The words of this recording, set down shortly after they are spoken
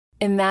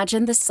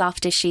Imagine the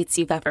softest sheets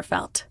you've ever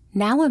felt.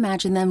 Now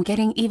imagine them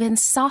getting even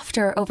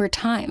softer over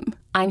time.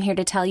 I'm here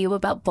to tell you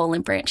about Boll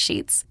 & Branch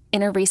sheets.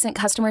 In a recent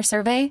customer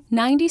survey,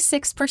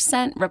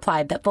 96%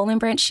 replied that Boll &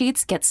 Branch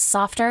sheets get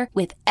softer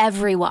with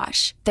every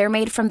wash. They're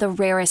made from the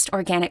rarest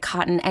organic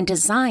cotton and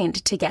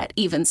designed to get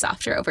even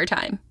softer over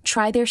time.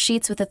 Try their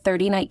sheets with a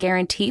 30-night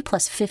guarantee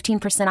plus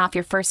 15% off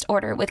your first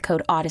order with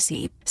code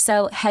Odyssey.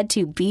 So head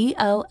to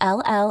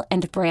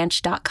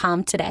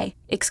BOLLandbranch.com today.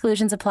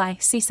 Exclusions apply.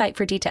 See site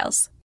for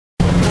details.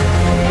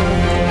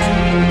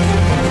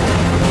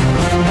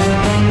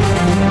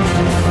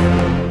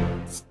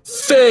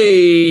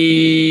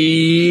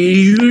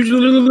 Phase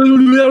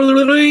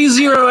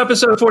Zero,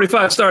 episode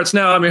 45 starts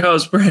now. I'm your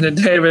host, Brandon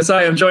Davis.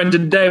 I am joined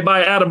today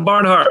by Adam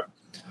Barnhart.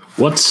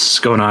 What's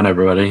going on,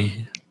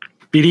 everybody?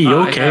 BD, you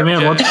okay,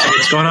 man?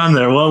 What's going on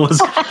there? What was?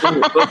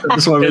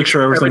 Just want to make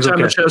sure everything's okay.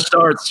 Every time the show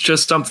starts,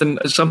 just something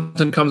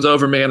comes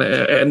over me,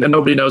 and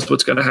nobody knows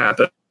what's going to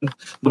happen.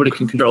 Nobody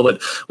can control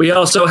it. We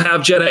also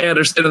have Jenna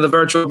Anderson in the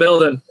virtual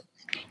building.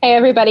 Hey,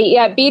 everybody.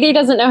 Yeah, BD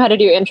doesn't know how to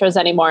do intros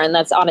anymore, and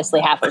that's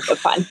honestly half of the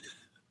fun.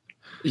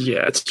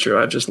 Yeah, it's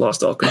true. I've just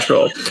lost all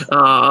control.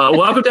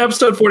 Welcome to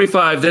episode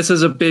 45. This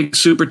is a big,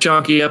 super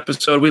chunky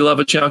episode. We love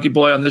a chunky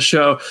boy on this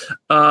show.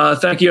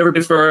 Thank you,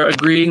 everybody, for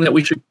agreeing that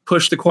we should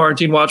push the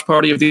quarantine watch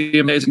party of The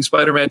Amazing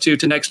Spider-Man 2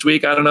 to next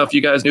week. I don't know if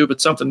you guys knew,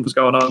 but something was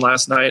going on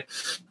last night,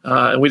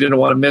 and we didn't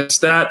want to miss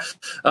that.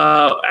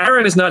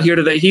 Aaron is not here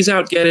today. He's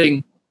out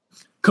getting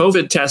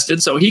COVID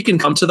tested, so he can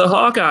come to the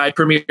Hawkeye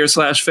premiere /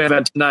 fan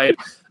event tonight.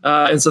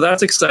 And so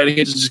that's exciting.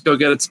 He just go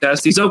get a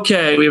test. He's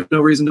okay. We have no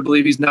reason to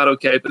believe he's not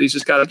okay, but he's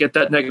just got to get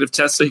that negative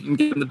test so he can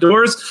get in the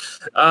doors.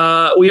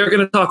 We are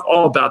going to talk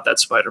all about that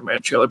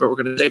Spider-Man trailer, but we're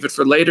going to save it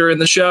for later in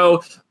the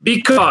show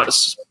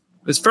because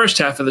this first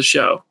half of the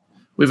show,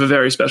 we have a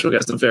very special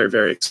guest and very,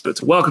 very excited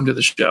to welcome to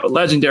the show.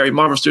 Legendary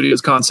Marvel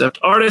Studios concept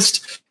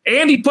artist,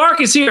 Andy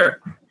Park is here.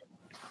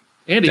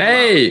 Andy.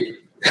 Hey.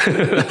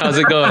 How's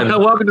it going?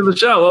 Welcome to the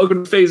show.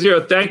 Welcome to Phase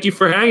Zero. Thank you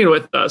for hanging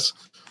with us.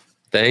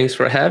 Thanks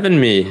for having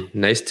me.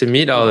 Nice to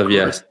meet all of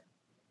you.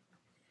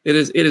 It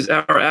is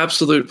our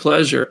absolute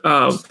pleasure.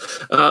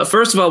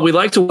 First of all, we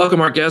like to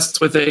welcome our guests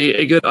with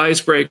a good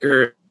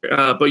icebreaker,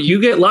 but you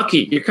get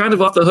lucky. You're kind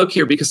of off the hook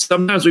here because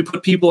sometimes we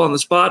put people on the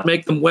spot,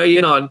 make them weigh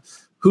in on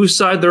whose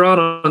side they're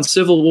on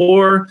Civil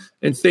War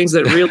and things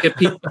that really get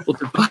people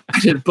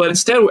divided. But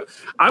instead,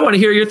 I want to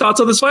hear your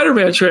thoughts on the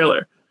Spider-Man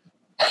trailer.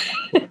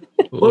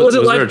 What was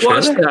it like to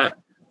watch that?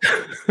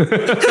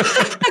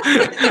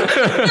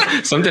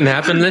 Something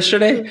happened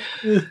yesterday?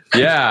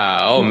 Yeah.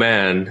 Oh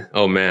man.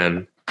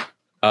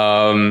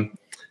 It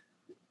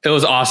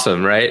was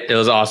awesome, right? It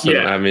was awesome.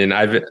 Yeah. I mean,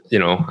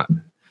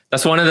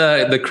 that's one of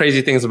the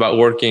crazy things about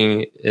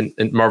working in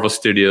Marvel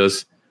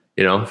Studios,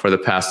 for the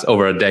past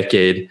over a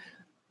decade.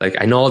 Like,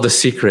 I know all the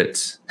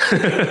secrets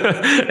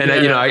and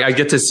I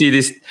get to see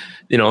these,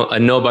 I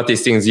know about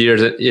these things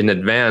years in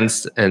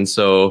advance. And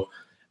so,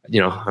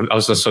 I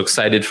was just so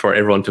excited for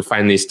everyone to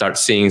finally start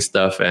seeing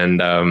stuff. And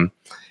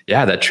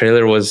that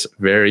trailer was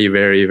very,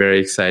 very, very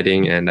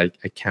exciting. And I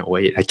can't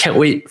wait. I can't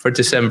wait for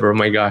December. Oh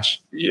my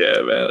gosh. Yeah,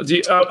 man.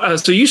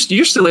 So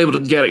you're still able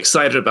to get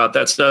excited about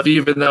that stuff,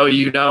 even though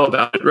you know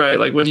about it, right?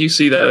 Like when you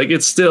see that, like you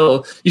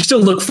still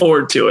look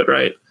forward to it,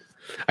 right?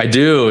 I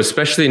do,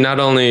 especially not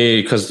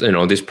only because,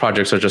 these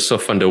projects are just so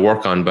fun to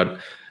work on, but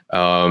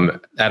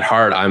at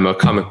heart, I'm a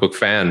comic book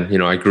fan.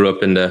 I grew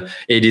up in the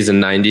 80s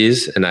and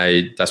 90s, and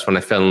that's when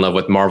I fell in love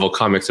with Marvel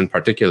comics in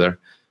particular.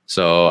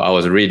 So I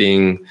was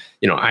reading,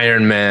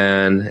 Iron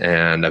Man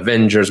and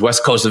Avengers,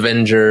 West Coast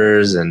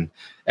Avengers and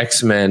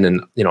X-Men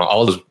and,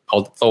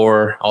 all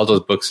Thor, all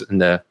those books in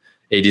the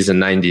 80s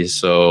and 90s.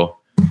 So,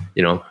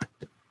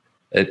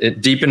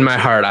 deep in my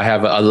heart, I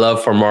have a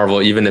love for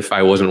Marvel, even if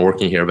I wasn't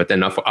working here. But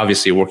then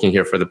obviously working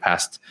here for the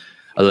past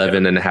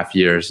 11 and a half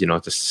years,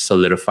 just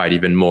solidified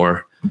even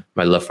more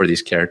my love for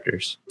these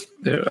characters.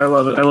 Yeah, I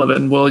love it.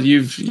 And well,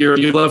 your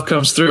love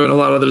comes through in a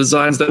lot of the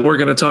designs that we're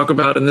going to talk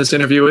about in this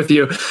interview with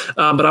you.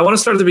 But I want to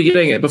start at the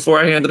beginning before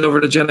I hand it over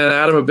to Jenna and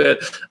Adam a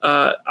bit.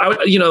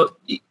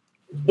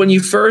 When you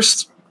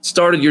first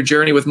started your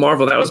journey with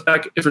Marvel, that was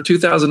back for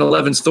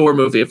 2011's Thor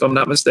movie, if I'm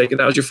not mistaken.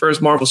 That was your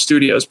first Marvel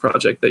Studios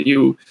project that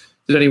you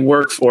did any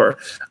work for.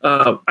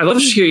 I'd love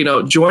to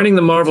hear, joining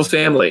the Marvel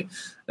family.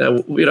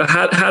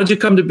 How did you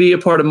come to be a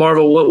part of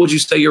Marvel? What would you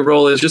say your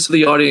role is, just so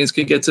the audience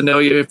can get to know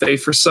you if they,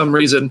 for some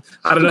reason,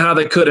 I don't know how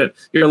they couldn't.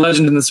 You're a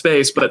legend in the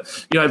space, but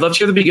I'd love to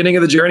hear the beginning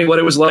of the journey, what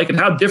it was like, and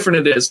how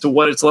different it is to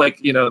what it's like,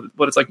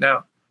 what it's like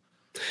now.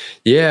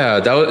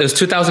 Yeah, it was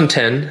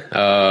 2010.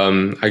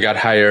 I got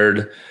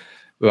hired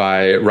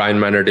by Ryan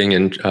Meinerding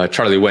and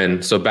Charlie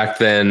Wen. So back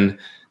then,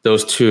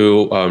 those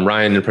two,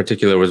 Ryan in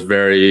particular, was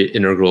very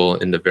integral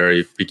in the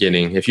very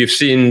beginning. If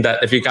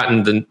you've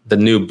gotten the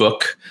new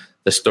book,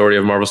 The Story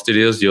of Marvel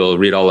Studios, you'll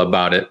read all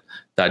about it,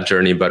 that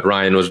journey. But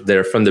Ryan was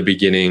there from the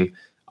beginning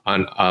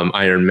on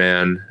Iron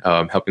Man,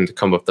 helping to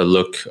come up with the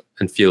look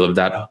and feel of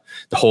the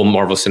whole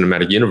Marvel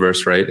Cinematic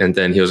Universe, right? And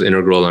then he was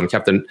integral on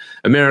Captain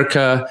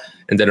America.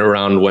 And then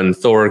around when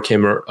Thor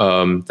came,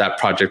 that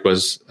project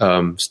was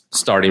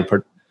starting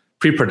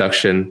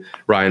pre-production,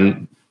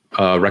 Ryan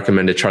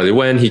recommended Charlie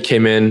Wen. He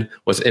came in,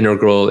 was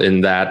integral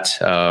in that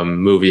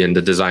movie and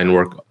the design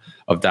work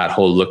of that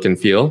whole look and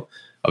feel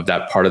of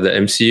that part of the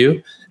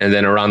MCU. And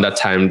then around that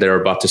time,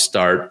 they're about to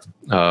start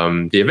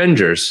the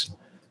Avengers.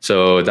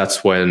 So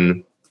that's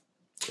when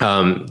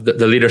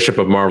the leadership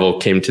of Marvel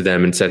came to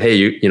them and said, hey,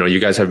 you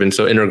guys have been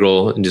so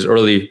integral in these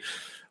early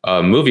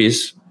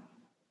movies.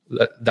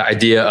 The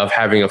idea of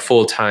having a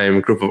full-time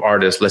group of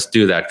artists, let's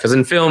do that. Because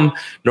in film,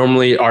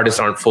 normally artists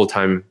aren't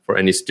full-time for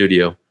any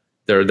studio.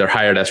 They're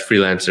hired as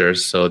freelancers.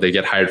 So they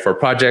get hired for a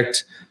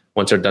project.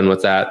 Once they're done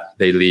with that,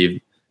 they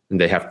leave and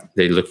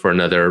they look for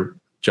another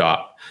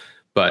job.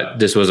 But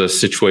this was a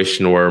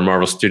situation where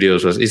Marvel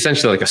Studios was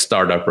essentially like a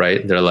startup,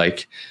 right? They're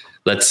like,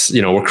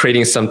 we're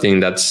creating something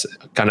that's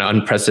kind of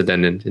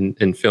unprecedented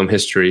in film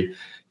history,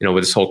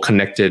 with this whole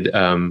connected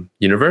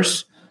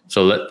universe.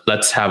 So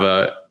let's have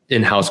a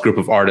in-house group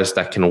of artists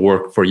that can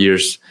work for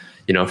years,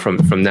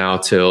 from now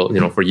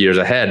till, for years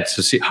ahead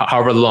to see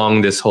however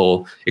long this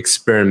whole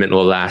experiment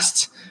will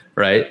last,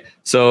 right?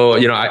 So,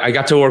 I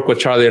got to work with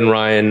Charlie and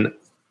Ryan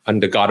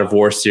on the God of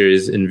War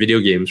series in video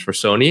games for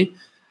Sony.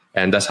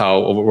 And that's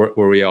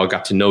where we all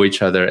got to know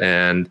each other.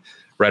 And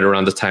right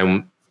around the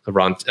time,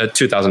 around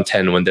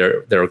 2010, when they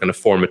were going to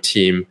form a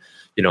team,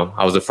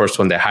 I was the first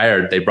one they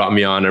hired. They brought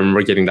me on. I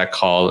remember getting that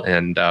call,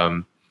 and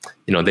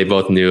they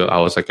both knew I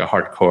was like a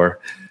hardcore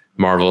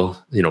Marvel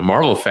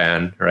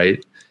fan,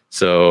 right?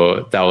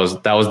 So that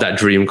was that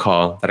dream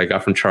call that I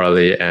got from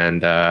Charlie,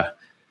 and there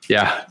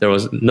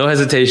was no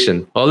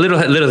hesitation. Well, a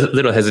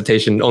little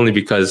hesitation, only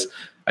because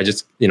I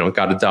just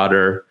got a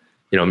daughter.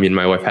 Me and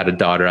my wife had a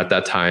daughter at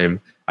that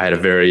time. I had a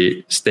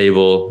very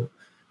stable,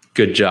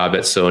 good job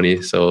at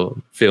Sony.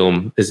 So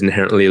film is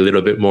inherently a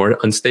little bit more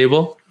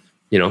unstable.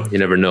 You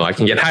never know. I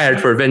can get hired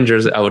for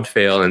Avengers, I would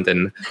fail, and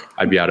then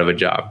I'd be out of a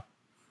job.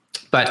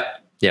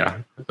 But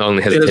I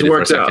only hesitated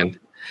for a second.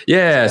 Out.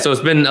 Yeah, so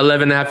it's been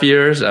 11 and a half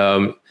years.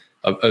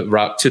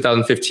 Around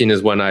 2015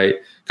 is when I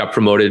got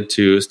promoted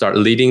to start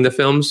leading the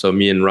film. So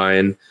me and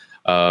Ryan,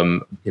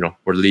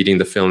 were leading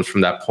the films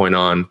from that point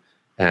on.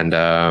 And,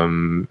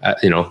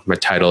 my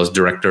title is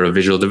Director of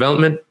Visual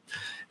Development.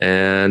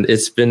 And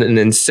it's been an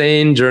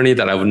insane journey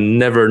that I would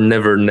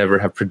never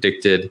have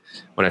predicted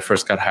when I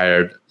first got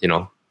hired,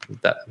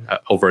 that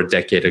over a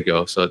decade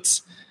ago. So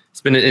it's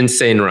been an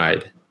insane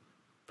ride,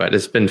 but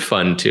it's been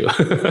fun to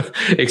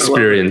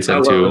experience I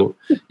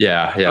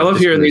love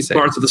hearing these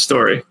parts of the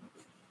story.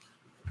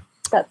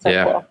 That's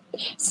so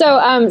cool.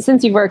 So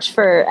since you've worked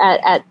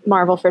at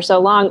Marvel for so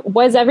long,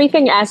 was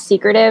everything as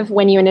secretive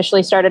when you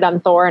initially started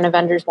on Thor and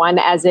Avengers 1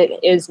 as it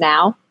is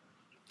now?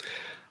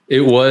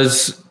 It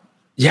was.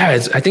 Yeah,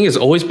 I think it's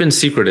always been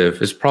secretive.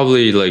 It's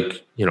probably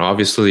like,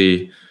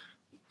 obviously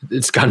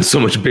it's gotten so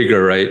much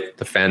bigger, right?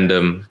 The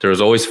fandom, there was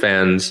always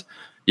fans,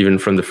 even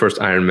from the first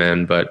Iron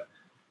Man, but,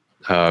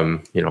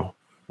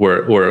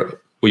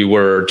 we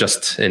were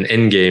just an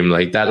Endgame,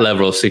 like that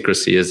level of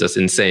secrecy is just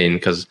insane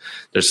because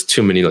there's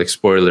too many like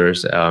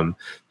spoilers.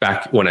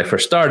 Back when I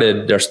first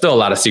started, there's still a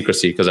lot of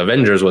secrecy because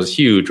Avengers was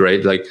huge,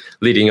 right? Like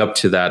leading up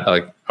to that,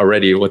 like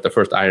already with the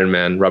first Iron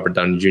Man, Robert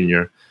Downey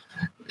Jr.,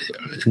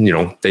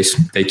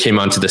 they came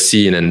onto the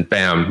scene and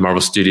bam,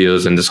 Marvel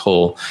Studios and this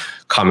whole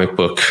comic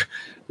book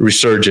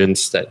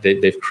resurgence that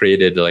they've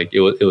created, like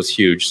it was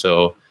huge.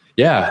 So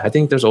I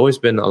think there's always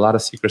been a lot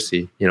of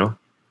secrecy,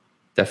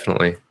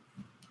 definitely.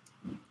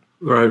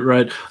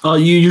 Right.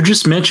 You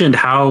just mentioned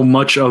how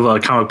much of a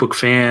comic book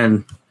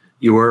fan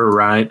you were,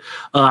 right?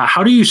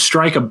 How do you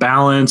strike a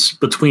balance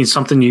between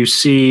something you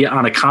see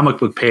on a comic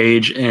book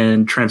page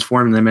and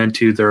transform them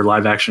into their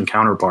live action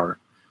counterpart?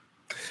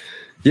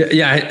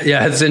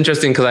 Yeah. It's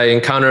interesting because I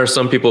encounter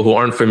some people who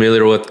aren't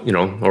familiar with,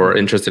 or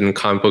interested in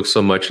comic books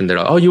so much, and they're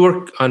like, "Oh, you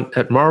work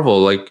at Marvel,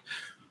 like,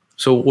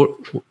 so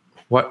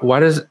why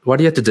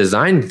do you have to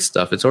design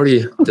stuff? It's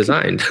already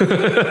designed."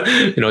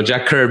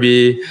 Jack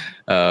Kirby,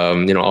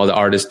 all the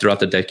artists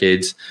throughout the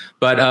decades.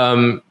 But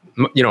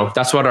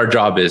that's what our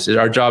job is.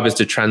 Our job is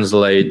to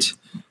translate,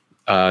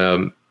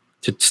 to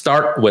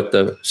start with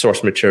the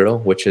source material,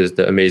 which is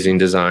the amazing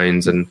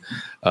designs and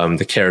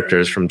the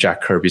characters from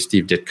Jack Kirby,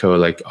 Steve Ditko,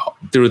 like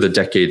through the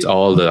decades,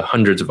 all the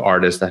hundreds of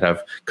artists that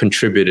have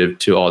contributed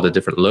to all the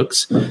different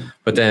looks.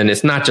 But then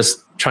it's not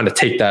just trying to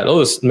take that,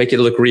 let's make it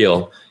look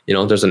real.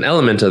 There's an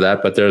element of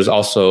that, but there's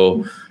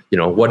also,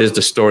 what is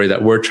the story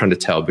that we're trying to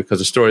tell? Because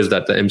the stories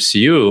that the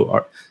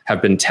MCU have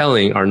been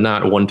telling are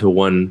not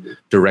one-to-one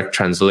direct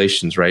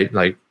translations, right?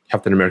 Like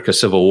Captain America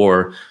Civil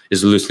War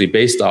is loosely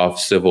based off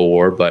Civil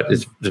War, but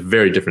it's a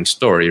very different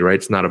story, right?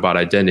 It's not about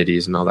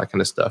identities and all that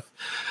kind of stuff.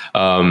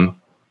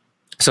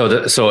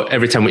 So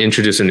every time we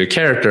introduce a new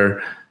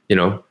character,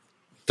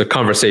 the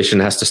conversation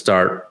has to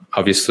start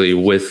obviously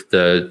with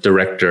the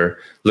director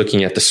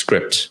looking at the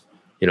script,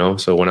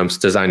 So when I'm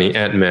designing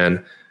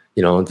Ant-Man,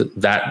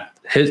 the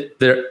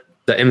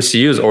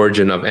MCU's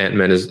origin of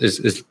Ant-Man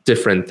is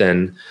different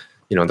than,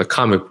 the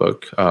comic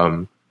book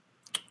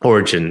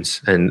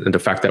origins, and the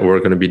fact that we're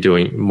going to be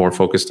doing more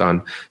focused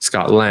on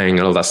Scott Lang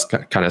and all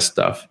that kind of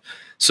stuff.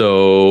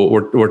 So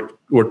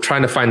we're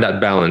trying to find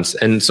that balance.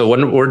 And so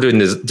when we're doing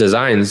these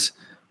designs,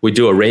 we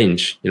do a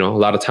range. A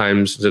lot of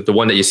times the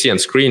one that you see on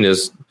screen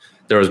is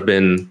there has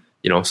been,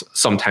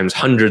 sometimes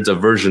hundreds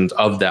of versions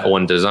of that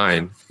one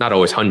design. Not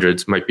always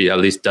hundreds, might be at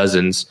least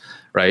dozens,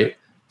 right?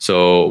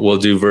 So we'll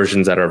do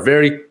versions that are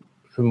very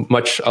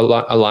much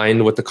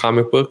aligned with the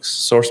comic book's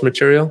source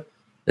material.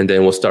 And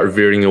then we'll start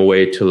veering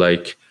away to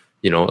like,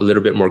 a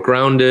little bit more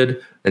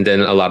grounded. And then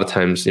a lot of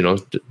times,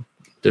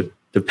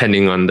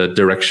 depending on the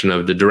direction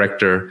of the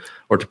director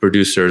or the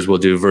producers, we'll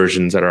do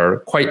versions that are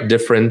quite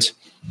different.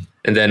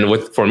 And then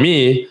for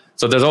me,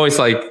 so there's always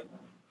like,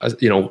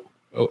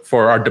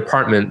 for our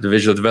department, the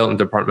visual development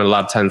department, a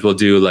lot of times we'll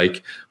do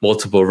like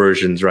multiple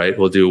versions, right?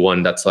 We'll do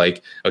one that's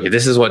like, okay,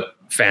 this is what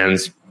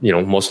fans,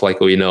 most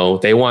likely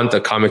they want the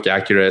comic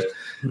accurate.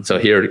 So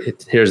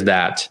here's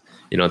that.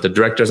 The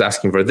director's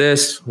asking for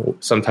this.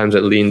 Sometimes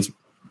it leans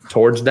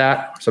towards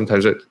that.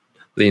 Sometimes it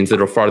leans a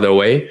little farther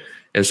away.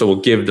 And so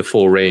we'll give the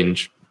full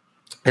range.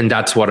 And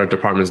that's what our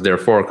department is there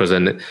for, because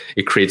then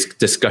it creates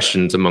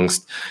discussions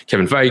amongst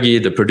Kevin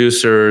Feige, the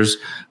producers,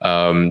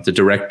 the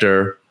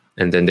director,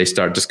 and then they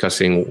start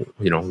discussing,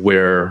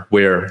 where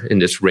in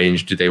this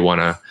range do they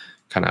want to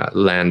kind of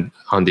land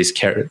on these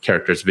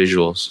characters'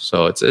 visuals.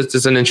 So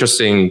it's an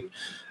interesting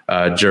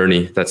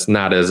journey that's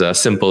not as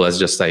simple as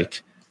just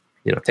like,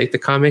 take the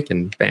comic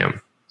and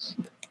bam,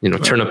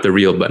 turn up the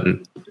reel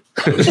button.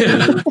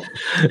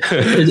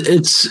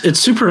 It's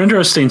super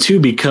interesting too,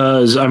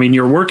 because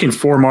you're working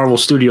for Marvel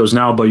Studios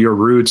now, but your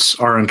roots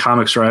are in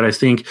comics, right? I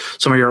think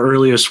some of your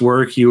earliest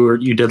work, you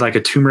did like a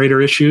Tomb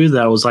Raider issue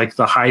that was like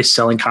the highest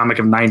selling comic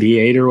of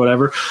 '98 or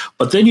whatever.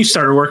 But then you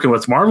started working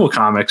with Marvel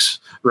Comics,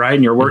 right?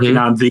 And you're working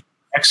on the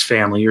X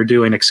family. You're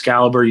doing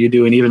Excalibur. You're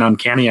doing even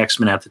Uncanny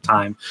X-Men at the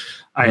time.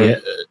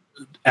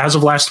 As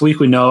of last week,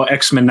 we know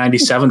X-Men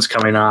 97 is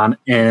coming on,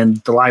 and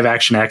the live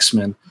action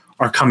X-Men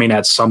are coming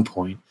at some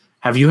point.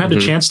 Have you had a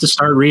chance to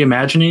start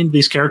reimagining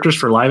these characters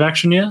for live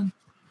action yet?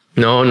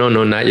 No,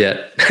 not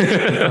yet. Not yet.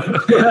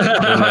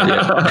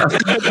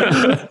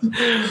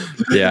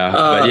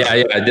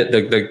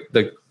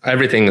 The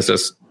everything is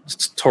just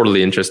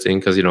totally interesting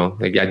because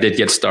I did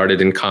get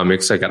started in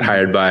comics. I got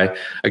hired by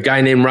a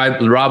guy named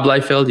Rob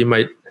Liefeld. You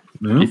might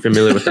be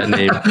familiar with that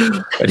name.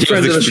 But he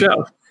Friends of the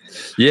show.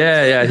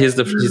 Yeah. He's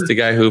the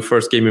guy who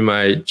first gave me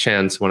my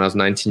chance when I was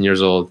 19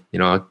 years old.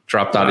 I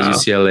dropped out of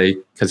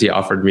UCLA because he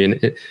offered me an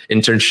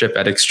internship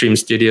at Extreme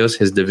Studios,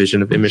 his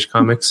division of Image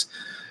Comics,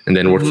 and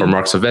then worked for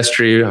Mark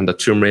Silvestri on the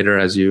Tomb Raider,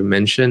 as you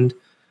mentioned,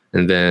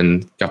 and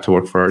then got to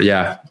work for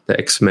the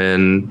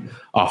X-Men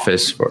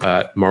office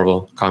at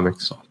Marvel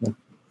Comics.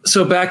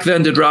 So back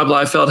then, did Rob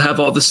Liefeld have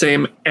all the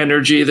same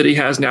energy that he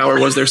has now, or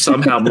was there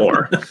somehow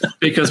more?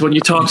 Because when you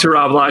talk to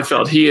Rob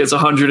Liefeld, he is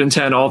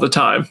 110 all the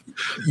time.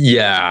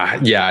 Yeah.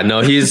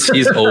 No, he's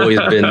always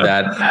been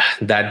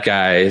that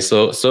guy.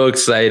 So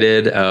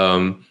excited. He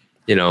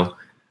was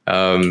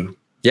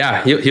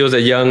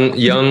a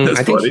young.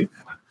 That's funny.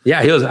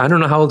 Yeah, he was. I don't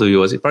know how old he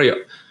was. He probably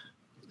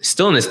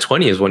still in his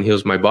 20s when he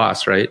was my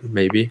boss, right?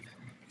 Maybe.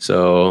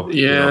 So,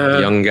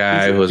 young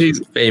guy who was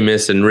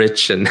famous and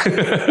rich, and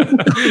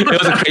it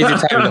was a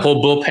crazy time. The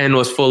whole bullpen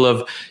was full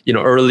of,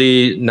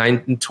 early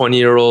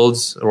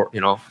 20-year-olds, or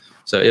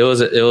so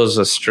it was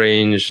a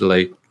strange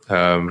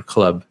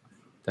club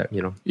that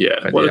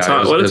Yeah, what a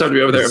time! What a time to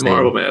be over there at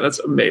Marvel, man. That's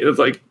amazing. It's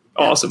like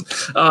awesome.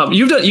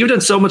 You've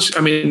done so much.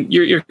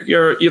 You're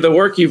the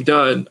work you've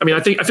done. I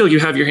feel like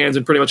you have your hands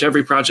in pretty much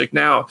every project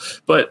now.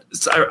 But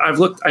I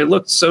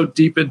looked so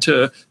deep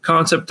into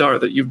concept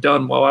art that you've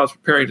done while I was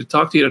preparing to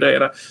talk to you today,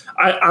 and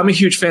I'm a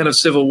huge fan of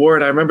Civil War,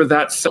 and I remember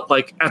that felt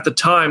like at the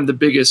time the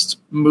biggest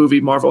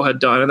movie Marvel had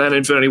done, and then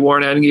Infinity War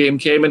and Endgame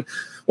came. And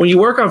when you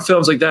work on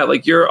films like that,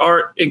 like your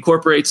art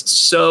incorporates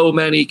so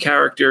many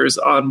characters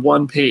on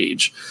one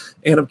page,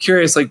 and I'm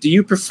curious, do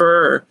you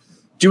prefer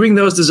doing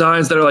those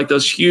designs that are like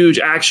those huge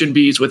action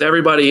beats with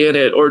everybody in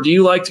it, or do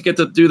you like to get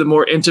to do the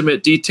more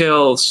intimate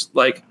details,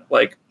 like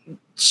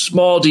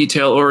small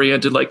detail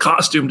oriented, like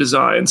costume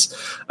designs?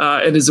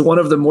 And is one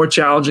of them more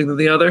challenging than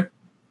the other?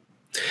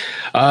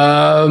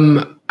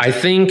 I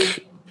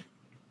think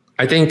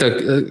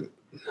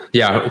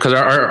because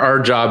our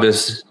job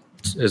has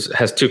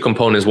two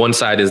components. One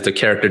side is the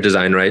character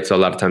design, right? So a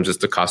lot of times it's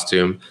the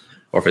costume,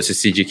 or if it's a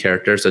CG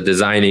character, so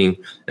designing.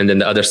 And then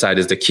the other side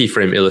is the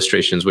keyframe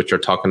illustrations, which you're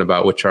talking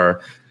about, which are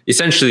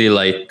essentially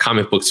like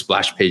comic book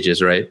splash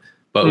pages, right?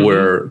 But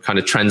we're kind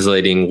of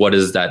translating what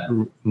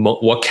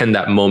can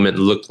that moment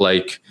look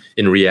like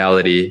in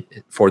reality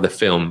for the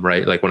film,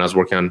 right? Like when I was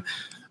working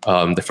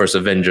on the first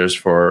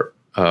Avengers with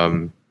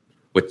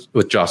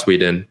Joss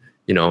Whedon,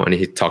 and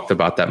he talked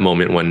about that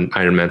moment when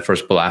Iron Man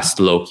first blasts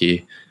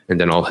Loki, and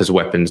then all his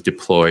weapons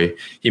deploy.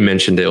 He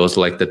mentioned it was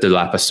like the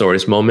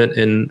Dilophosaurus moment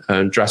in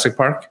Jurassic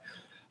Park.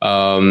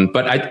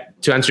 But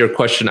to answer your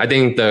question, I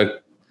think the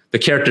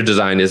character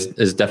design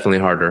is definitely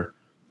harder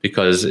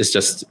because it's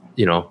just,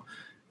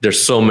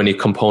 there's so many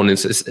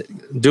components.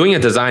 Doing a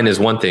design is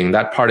one thing.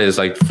 That part is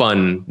like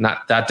fun,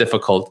 not that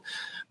difficult.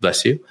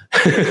 Bless you.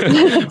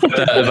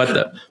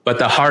 but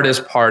the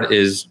hardest part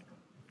is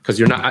because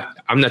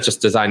I'm not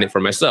just designing it for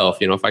myself.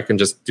 If I can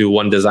just do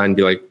one design,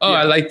 be like,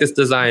 I like this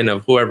design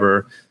of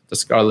whoever, the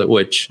Scarlet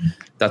Witch,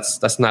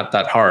 that's not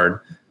that hard.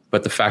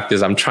 But the fact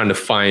is, I'm trying to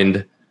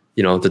find,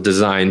 the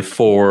design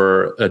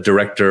for a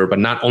director, but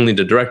not only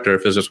the director.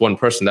 If it's just one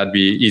person, that'd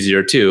be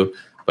easier too.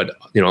 But,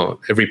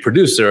 every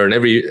producer and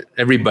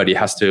everybody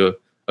has to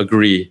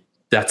agree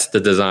that's the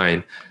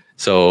design.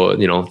 So,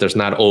 there's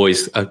not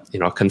always a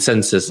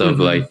consensus of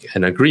like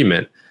an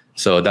agreement.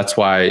 So that's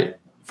why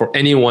for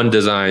any one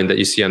design that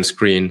you see on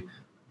screen,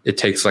 it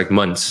takes like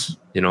months,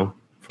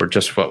 for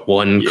just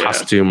one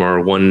costume or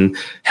one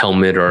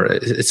helmet, or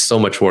it's so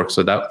much work.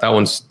 So that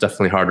one's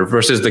definitely harder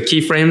versus the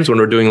keyframes when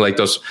we're doing like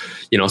those,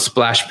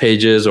 splash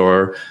pages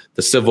or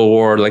the Civil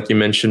War, like you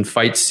mentioned,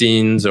 fight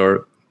scenes,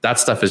 or that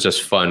stuff is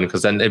just fun.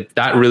 Because then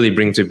that really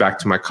brings me back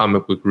to my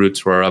comic book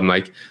roots, where I'm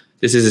like,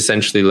 this is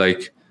essentially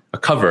like a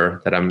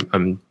cover that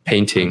I'm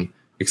painting,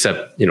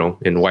 except, in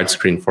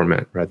widescreen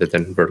format rather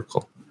than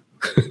vertical.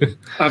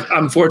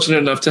 I'm fortunate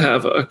enough to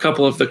have a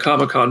couple of the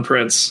Comic-Con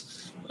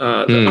prints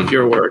of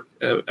your work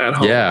at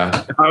home.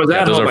 Yeah. If I was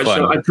at home,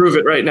 I'd prove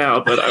it right now,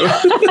 but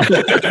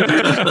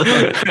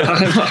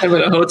I'm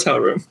in a hotel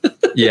room.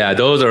 Yeah,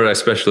 those are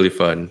especially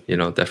fun.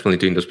 Definitely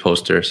doing those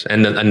posters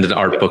and the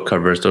art book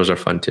covers. Those are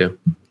fun too.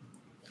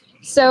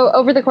 So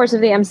over the course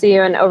of the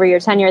MCU and over your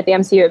tenure at the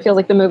MCU, it feels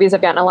like the movies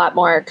have gotten a lot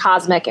more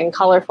cosmic and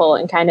colorful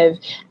and kind of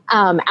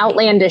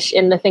outlandish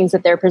in the things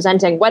that they're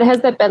presenting. What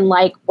has that been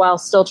like while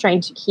still trying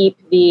to keep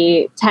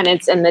the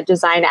tenets and the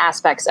design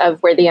aspects of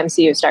where the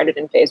MCU started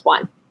in phase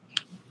 1?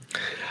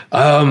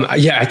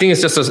 I think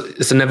it's just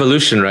it's an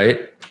evolution,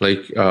 right?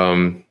 Like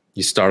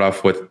you start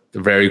off with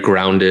very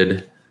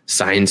grounded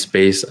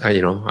science-based,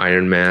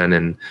 Iron Man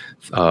and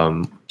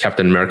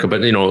Captain America,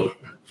 but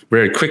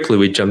very quickly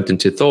we jumped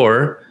into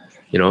Thor.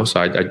 So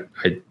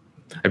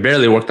I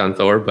barely worked on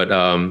Thor, but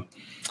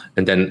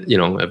and then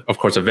of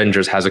course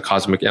Avengers has a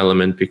cosmic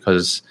element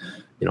because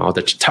all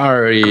the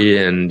Chitauri,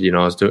 and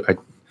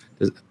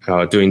I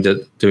was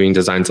doing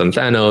designs on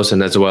Thanos,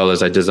 and as well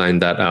as I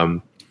designed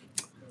that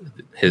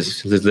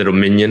his little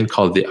minion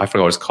called I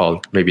forgot what it's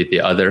called, maybe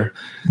the Other,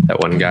 that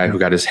one guy who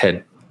got his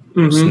head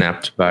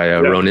snapped by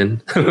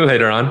Ronin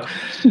later on.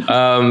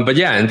 But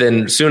yeah, and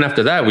then soon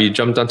after that we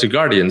jumped onto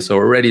Guardians, so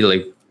we're already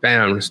like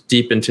bam,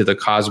 deep into the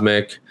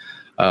cosmic.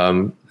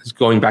 It's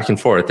going back and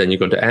forth. Then you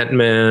go to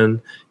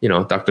Ant-Man,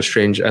 Doctor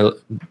Strange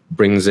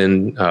brings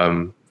in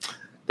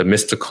the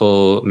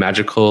mystical,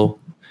 magical.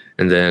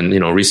 And then,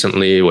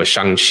 recently with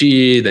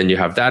Shang-Chi, then you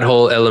have that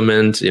whole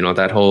element,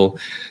 that whole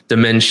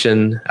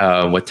dimension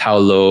with Tao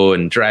Lo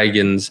and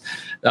dragons.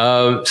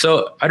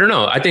 So I don't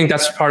know. I think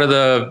that's part of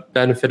the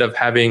benefit of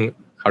having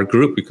our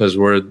group, because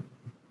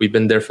we've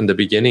been there from the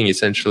beginning,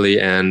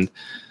 essentially. And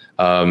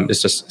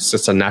it's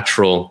just a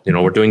natural,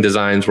 we're doing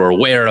designs, we're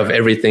aware of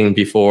everything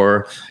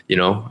before,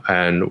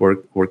 and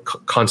we're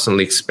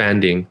constantly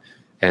expanding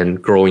and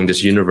growing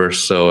this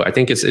universe. So I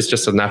think it's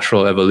just a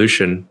natural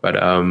evolution, but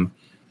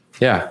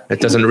it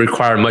doesn't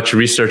require much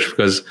research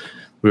because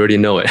we already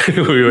know it.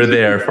 We were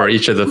there for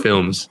each of the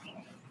films.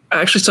 I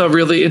actually saw a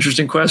really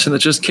interesting question that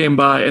just came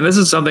by, and this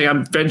is something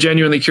I'm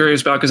genuinely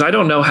curious about because I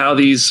don't know how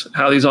these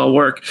all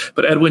work.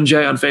 But Edwin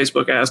J on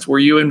Facebook asked, "Were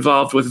you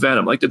involved with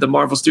Venom? Like, did the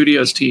Marvel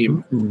Studios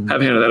team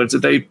have handled that? Or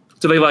did they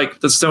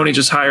does Sony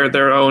just hire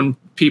their own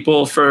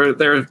people for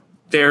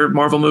their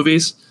Marvel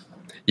movies?"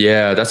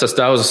 Yeah, that was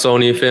a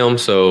Sony film,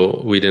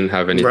 so we didn't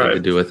have anything to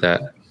do with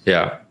that.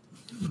 Yeah,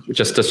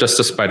 just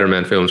the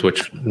Spider-Man films,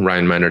 which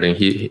Ryan Mannerding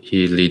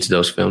he leads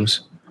those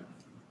films.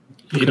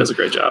 He does a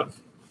great job.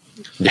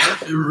 Yeah,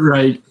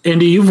 right.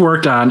 Andy, you've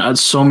worked on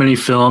so many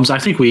films. I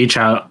think we each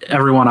have,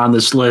 everyone on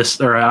this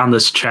list or on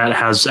this chat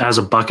has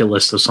a bucket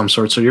list of some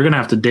sort. So you're going to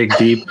have to dig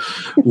deep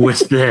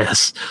with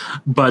this.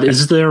 But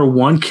is there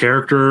one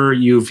character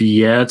you've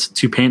yet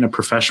to paint in a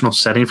professional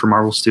setting for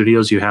Marvel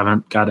Studios you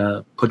haven't got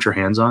to put your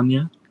hands on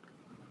yet?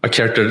 A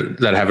character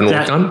that I haven't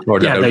worked on? Or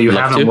that you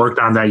haven't worked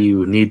on that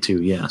you need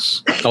to,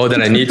 yes. Oh,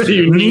 that I need to?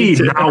 You need,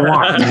 not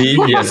want.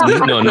 Need, yes.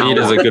 No, need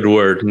is a good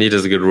word. Need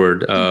is a good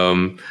word.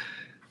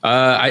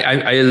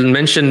 I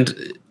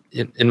mentioned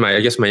in my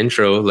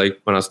intro, like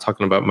when I was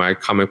talking about my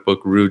comic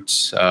book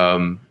roots.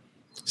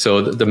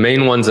 So the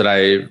main ones that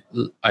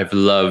I've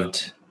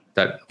loved,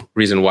 that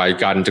reason why I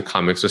got into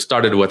comics, was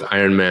started with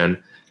Iron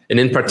Man, and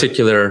in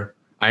particular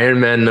Iron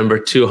Man number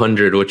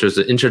 200, which was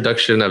the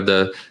introduction of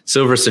the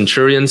Silver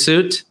Centurion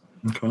suit.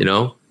 Okay.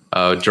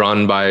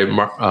 Drawn by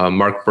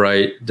Mark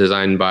Bright,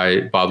 designed by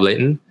Bob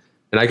Layton,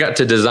 and I got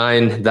to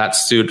design that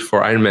suit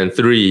for Iron Man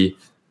 3.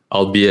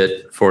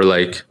 Albeit for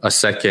like a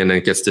second, and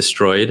it gets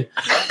destroyed.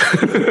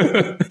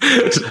 But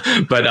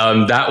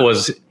that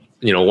was,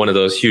 one of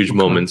those huge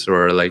moments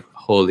where like,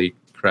 holy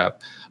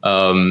crap.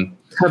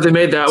 Have they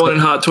made that one in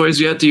Hot Toys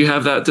yet? Do you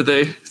have that? Did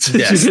they?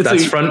 Yes,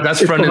 that's front and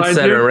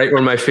center, right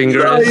where my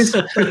finger is.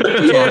 Yeah,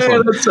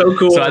 awesome. That's so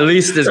cool. So at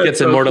least this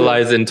gets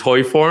immortalized in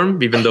toy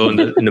form, even though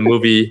in the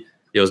movie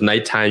it was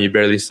nighttime, you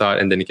barely saw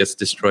it, and then it gets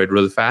destroyed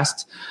really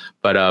fast.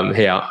 But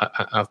hey,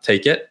 I'll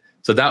take it.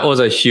 So that was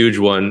a huge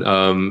one.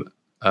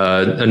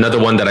 Another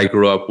one that I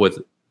grew up with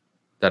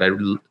that I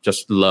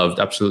just loved,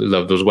 absolutely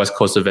loved, those West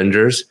Coast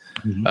Avengers.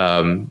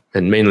 And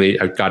mainly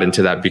I got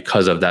into that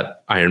because of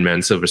that Iron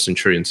Man Silver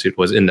Centurion suit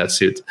was in that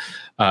suit,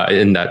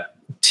 in that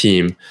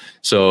team.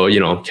 So,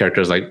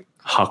 characters like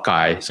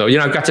Hawkeye. So,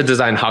 I've got to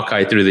design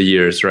Hawkeye through the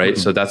years, right?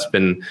 So that's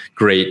been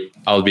great,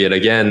 albeit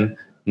again,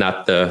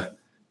 not the,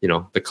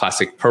 the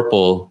classic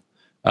purple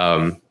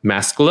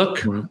mask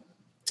look,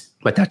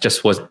 but that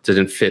just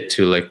didn't fit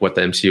to like what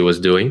the MCU was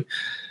doing.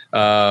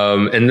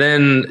 And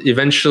then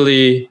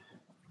eventually,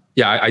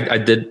 I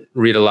did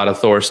read a lot of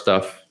Thor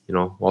stuff,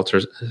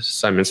 Walter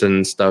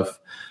Simonson stuff.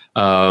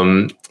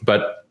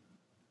 But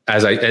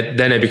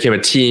then I became a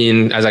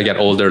teen. As I get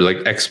older,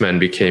 like X-Men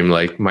became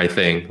like my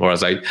thing, where I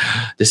was like,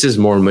 this is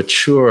more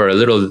mature, a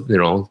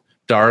little,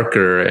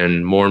 darker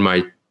and more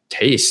my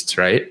taste,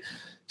 right?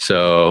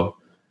 So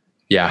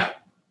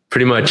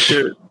pretty much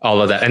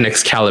all of that. And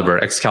Excalibur,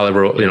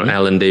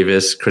 Alan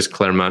Davis, Chris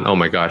Claremont. Oh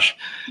my gosh.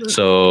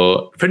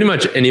 So pretty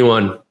much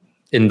anyone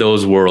in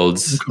those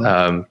worlds,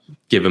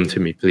 give them to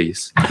me,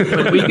 please.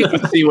 But we get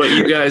to see what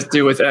you guys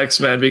do with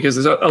X-Men, because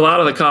there's a lot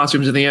of the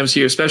costumes in the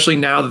MCU, especially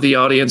now that the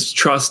audience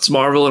trusts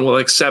Marvel and will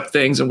accept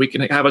things, and we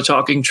can have a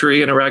talking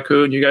tree and a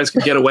raccoon. You guys can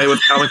get away with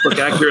comic book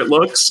accurate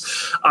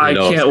looks. I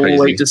can't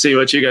wait to see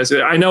what you guys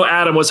do. I know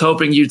Adam was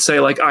hoping you'd say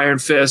like Iron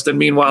Fist, and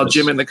meanwhile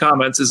Jim in the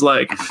comments is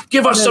like,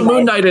 give us some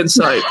Moon Knight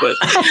insight, but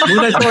Moon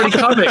Knight's already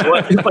coming.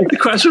 Like the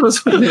question was,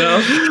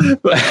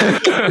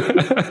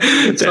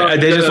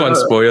 They just want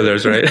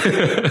spoilers, right?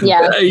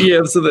 Yeah.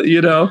 So that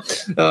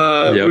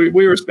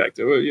we respect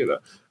it.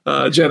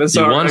 Jen,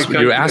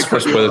 you ask for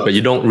spoilers, but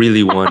you don't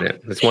really want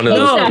it. It's one of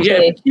those.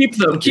 Keep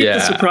them. Keep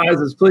the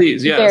surprises,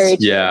 please. Yes.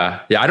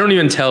 Yeah. I don't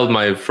even tell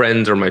my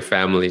friends or my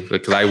family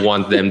because I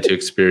want them to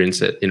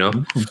experience it. To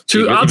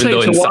watch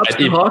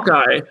the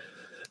Hawkeye.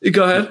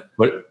 Go ahead.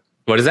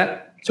 What is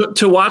that?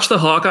 To watch the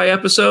Hawkeye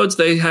episodes,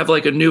 they have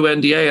like a new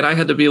NDA, and I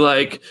had to be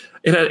like,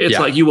 it's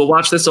like, you will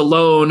watch this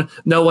alone,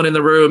 no one in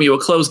the room, you will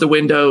close the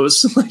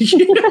windows,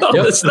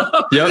 this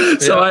stuff.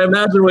 So I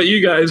imagine what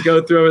you guys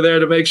go through over there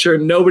to make sure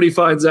nobody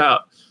finds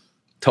out.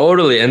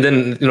 Totally. And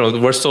then,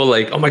 we're so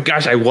like, oh my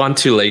gosh, I want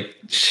to like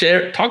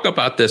talk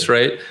about this,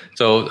 right?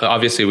 So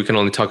obviously we can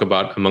only talk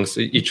about amongst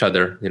each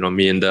other,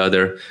 me and the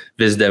other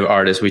biz dev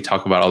artists, we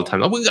talk about all the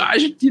time. Oh my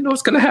gosh,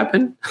 what's going to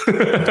happen?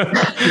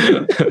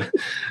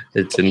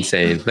 It's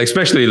insane. Like,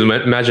 especially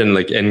imagine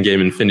like Endgame,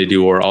 Infinity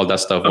War, all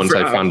that stuff. Once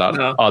I found out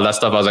all that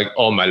stuff, I was like,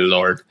 oh my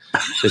Lord,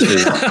 this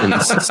is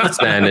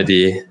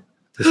insanity.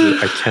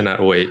 I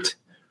cannot wait.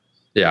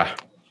 Yeah.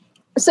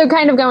 So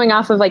kind of going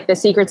off of like the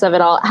secrets of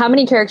it all, how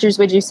many characters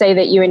would you say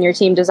that you and your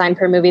team design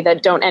per movie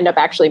that don't end up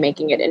actually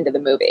making it into the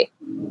movie?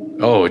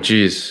 Oh,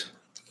 geez.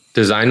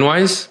 Design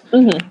wise?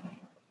 Mm-hmm.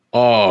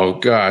 Oh,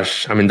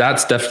 gosh. I mean,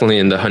 that's definitely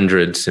in the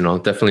hundreds,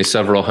 definitely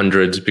several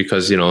hundreds,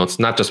 because, it's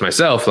not just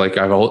myself. Like we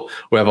have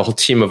a whole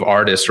team of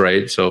artists,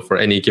 right? So for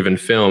any given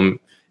film,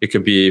 it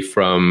could be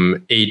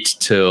from 8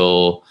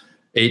 to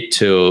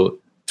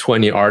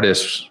 20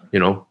 artists,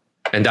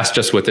 and that's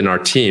just within our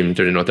team.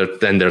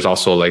 Then there's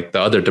also like the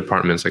other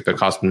departments, like the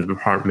costume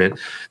department,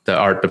 the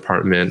art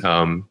department.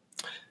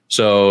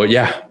 So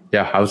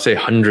I would say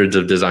hundreds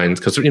of designs,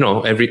 because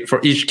for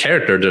each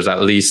character there's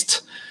at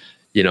least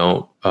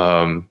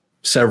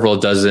several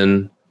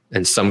dozen,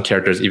 and some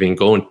characters even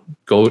can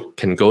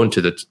go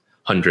into the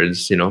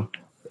hundreds.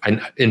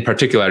 And in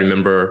particular, I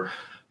remember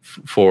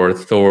for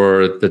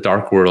Thor: The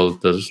Dark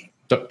World, to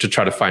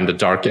try to find the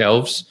dark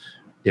elves.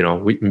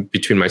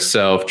 Between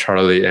myself,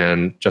 Charlie,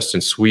 and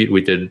Justin Sweet, we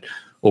did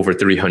over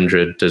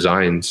 300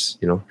 designs,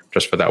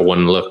 just for that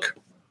one look.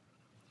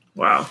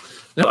 Wow.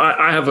 Now,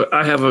 I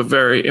have a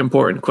very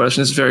important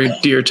question. It's very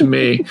dear to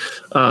me.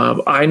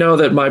 I know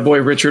that my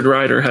boy Richard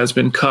Rider has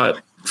been cut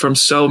from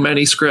so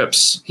many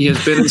scripts. He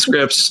has been in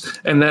scripts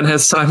and then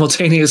has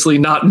simultaneously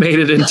not made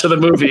it into the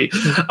movie.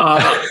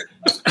 I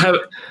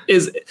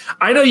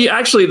know you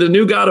actually, the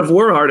new God of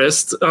War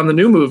artist on the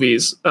new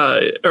movies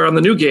or on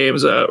the new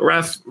games,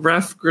 Raf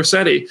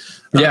Grassetti,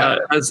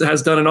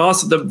 has done an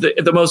awesome,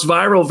 the most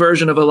viral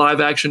version of a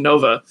live action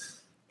Nova.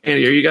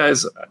 Andy, have you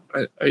guys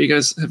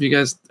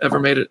ever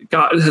made it?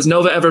 Has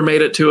Nova ever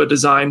made it to a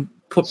design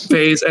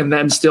phase and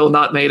then still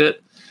not made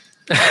it?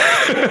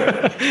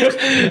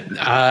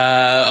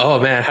 Oh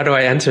man, how do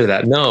I answer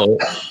that? No.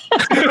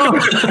 Well,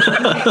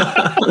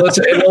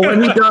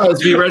 when he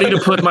does, be ready to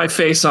put my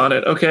face on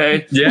it.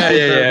 Okay.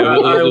 Yeah.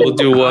 We'll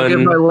do one. I'll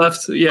give my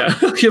left. Yeah,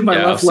 I'll give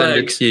my left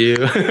leg. I'll send it to you.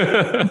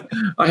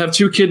 I have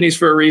 2 kidneys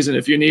for a reason.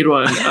 If you need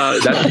one,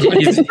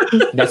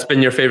 that's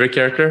been your favorite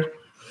character.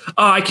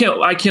 Oh, I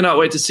cannot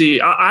wait to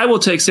see. I will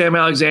take Sam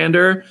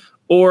Alexander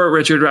or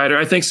Richard Rider.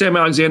 I think Sam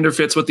Alexander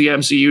fits what the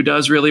MCU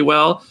does really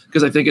well,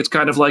 because I think it's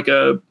kind of like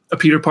a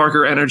Peter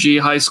Parker energy,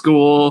 high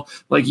school,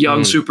 like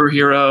young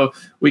superhero.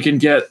 We can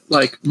get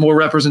like more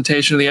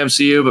representation of the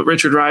MCU, but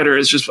Richard Rider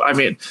is just,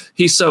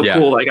 he's so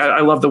cool. Like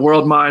I love the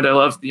world mind. I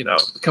love,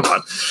 come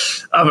on.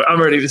 I'm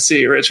ready to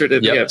see Richard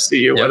in the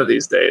MCU one of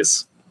these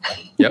days.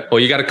 Yep. Well,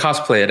 you got to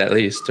cosplay it at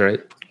least, right?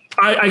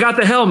 I got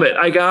the helmet.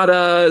 I got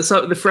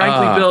the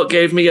Frankly Built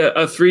gave me a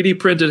 3D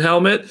printed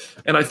helmet,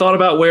 and I thought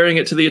about wearing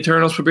it to the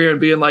Eternals premiere and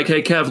being like,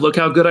 "Hey Kev, look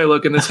how good I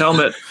look in this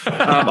helmet.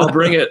 I'll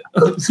bring it."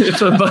 but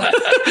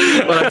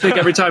I think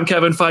every time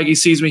Kevin Feige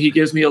sees me, he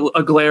gives me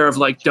a glare of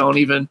like, "Don't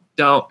bring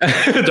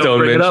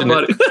it up,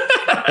 buddy."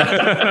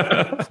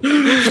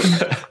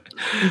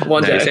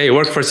 One nice. day. Hey,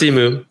 work for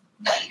Simu.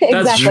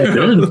 That's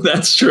true.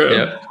 That's true.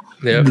 Yep.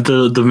 Yep.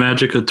 The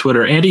magic of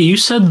Twitter. Andy, you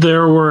said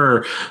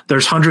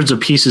there's hundreds of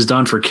pieces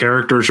done for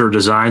characters or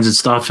designs and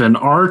stuff, and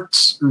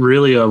art's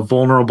really a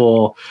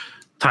vulnerable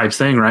type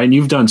thing, right? And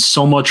you've done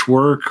so much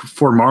work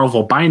for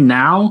Marvel. By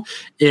now,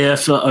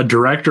 if a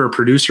director or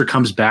producer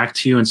comes back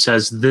to you and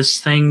says this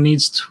thing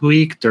needs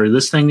tweaked or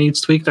this thing needs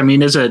tweaked, I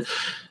mean,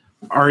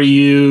 are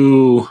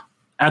you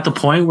at the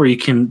point where you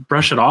can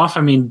brush it off?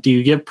 I mean, do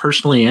you get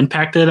personally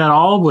impacted at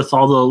all with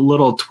all the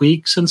little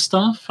tweaks and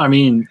stuff? I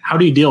mean, how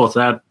do you deal with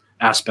that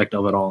aspect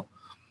of it all?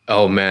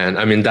 Oh man,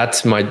 I mean,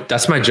 that's my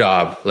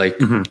job. Like,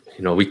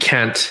 we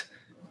can't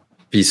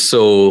be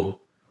so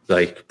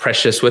like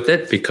precious with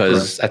it,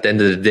 because at the end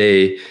of the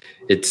day,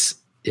 it's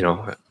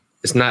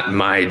not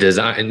my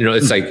design.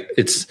 It's like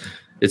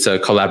it's a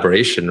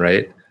collaboration,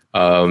 right?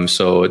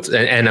 So it's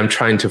and I'm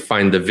trying to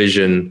find the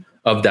vision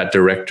of that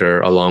director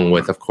along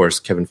with, of course,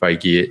 Kevin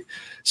Feige.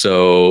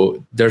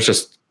 So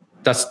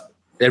that's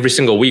every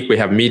single week we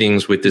have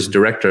meetings with these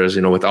directors,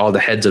 with all the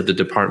heads of the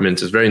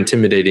departments. It's very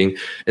intimidating.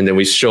 And then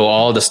we show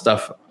all the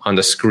stuff on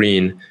the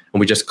screen and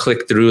we just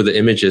click through the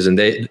images, and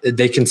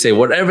they can say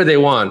whatever they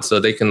want. So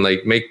they can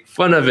like make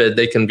fun of it.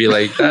 They can be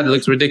like, that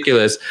looks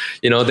ridiculous.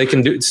 They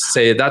can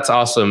say, that's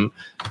awesome.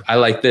 I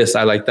like this.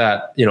 I like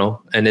that,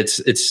 and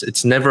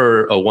it's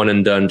never a one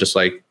and done, just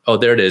like, oh,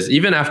 there it is.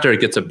 Even after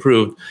it gets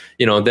approved,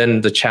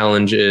 then the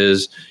challenge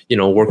is,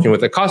 working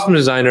with a costume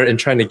designer and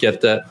trying to get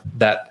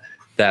that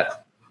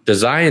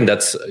design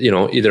that's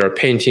either a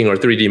painting or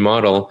 3D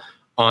model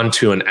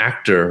onto an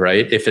actor,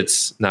 right? If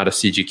it's not a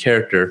CG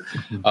character,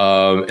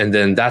 and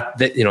then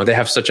they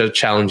have such a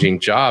challenging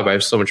job. I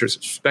have so much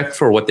respect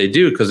for what they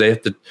do, because they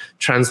have to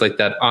translate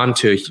that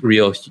onto a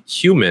real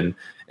human.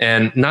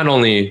 And not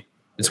only,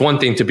 it's one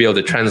thing to be able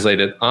to translate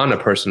it on a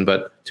person,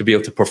 but to be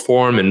able to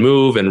perform and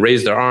move and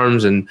raise their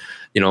arms and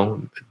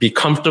be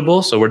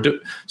comfortable. So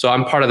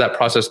I'm part of that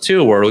process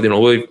too, where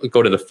we'll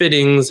go to the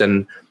fittings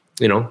and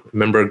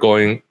remember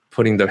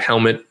putting the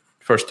helmet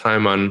first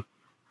time on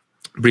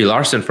Brie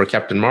Larson for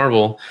Captain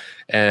Marvel,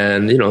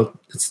 and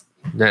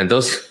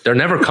they're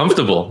never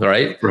comfortable,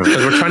 right?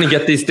 Because we're trying to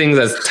get these things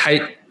as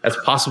tight as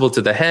possible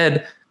to the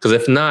head, because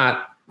if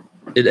not,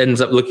 it ends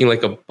up looking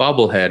like a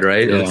bobblehead,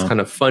 right? Yeah. And it's kind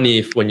of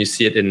funny when you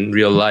see it in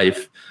real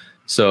life.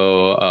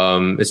 So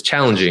it's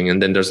challenging, and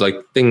then there's like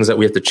things that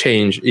we have to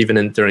change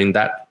even during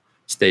that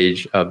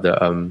stage of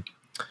the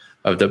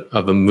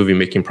of a movie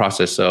making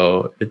process.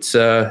 So it's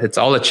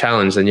all a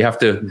challenge, and you have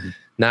to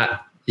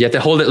you have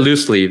to hold it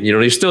loosely.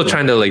 You're still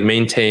trying to like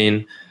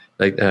maintain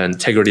like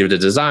integrity of the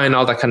design,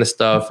 all that kind of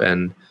stuff.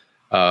 And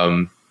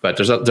but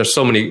there's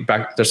so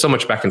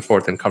much back and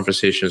forth and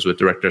conversations with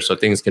directors, so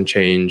things can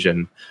change,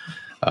 and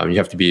you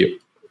have to be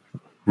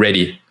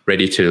ready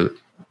to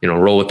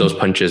roll with those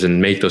punches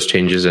and make those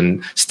changes.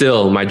 And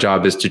still, my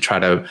job is to try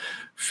to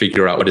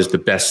figure out what is the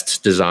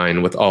best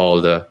design with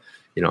all the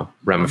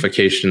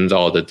ramifications,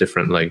 all the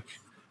different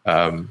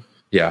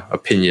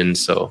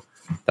opinions. So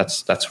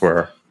that's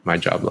where my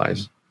job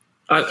lies.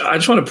 I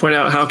just want to point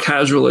out how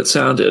casual it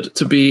sounded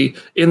to be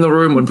in the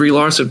room when Brie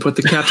Larson put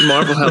the Captain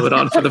Marvel helmet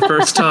on for the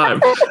first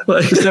time.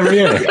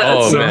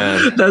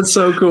 Man, that's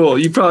so cool.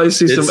 You probably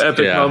see some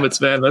epic moments,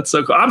 man. That's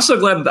so cool. I'm so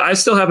glad that I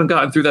still haven't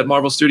gotten through that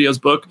Marvel Studios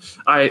book.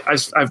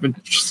 I've been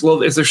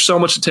slowly. There's so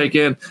much to take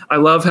in. I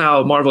love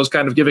how Marvel is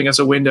kind of giving us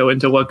a window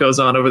into what goes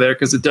on over there,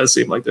 because it does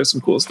seem like there's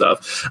some cool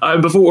stuff.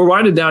 Before we're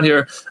winding down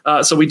here,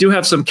 so we do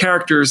have some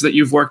characters that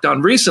you've worked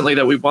on recently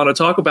that we want to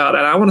talk about,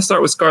 and I want to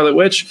start with Scarlet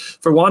Witch.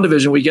 For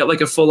WandaVision, we get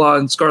like a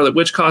full-on Scarlet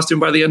Witch costume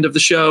by the end of the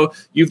show.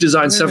 You've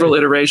designed several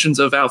iterations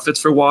of outfits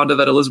for Wanda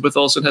that Elizabeth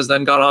Olsen has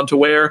then gone on to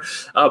wear.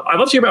 I'd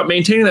love to hear about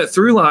maintaining that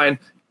through line.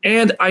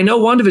 And I know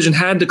WandaVision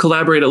had to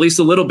collaborate at least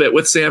a little bit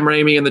with Sam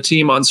Raimi and the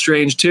team on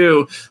Strange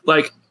too.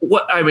 Like,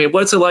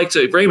 what's it like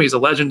to? Raimi's a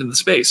legend in the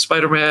space,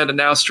 Spider-Man, and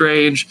now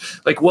Strange.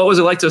 Like, what was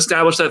it like to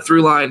establish that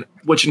through line,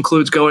 which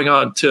includes going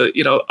on to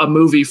a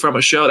movie from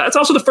a show? That's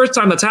also the first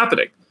time that's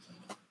happening.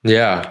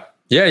 Yeah.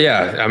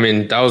 I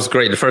mean, that was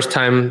great. The first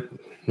time,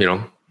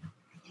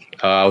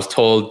 I was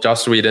told,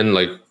 Joss Whedon,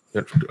 like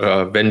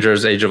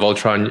Avengers: Age of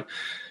Ultron,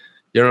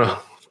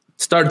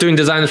 start doing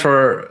designs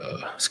for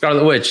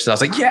Scarlet Witch. So I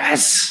was like,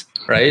 yes,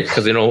 right?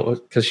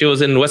 Because she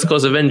was in West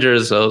Coast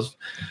Avengers, so it was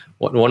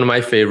one of my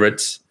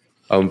favorites.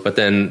 But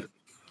then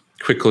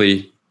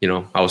quickly,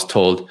 I was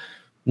told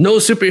no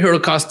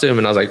superhero costume,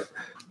 and I was like,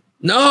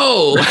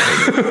 no,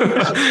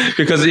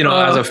 because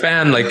as a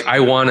fan, like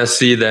I want to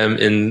see them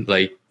in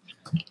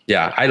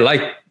I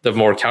like the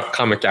more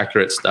comic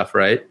accurate stuff,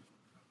 right?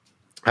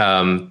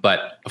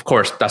 But of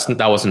course,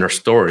 that wasn't her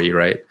story,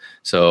 right?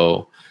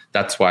 So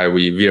that's why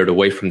we veered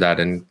away from that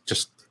and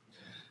just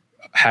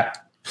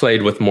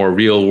played with more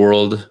real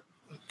world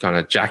kind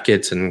of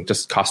jackets and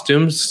just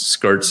costumes,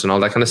 skirts and all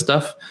that kind of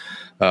stuff.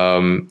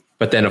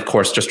 But then, of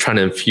course, just trying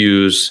to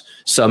infuse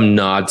some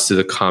nods to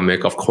the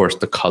comic, of course,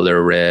 the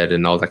color red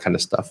and all that kind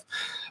of stuff.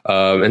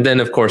 And then,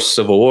 of course,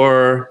 Civil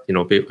War,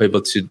 be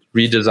able to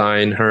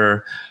redesign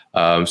her.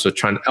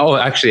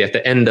 Actually, at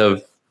the end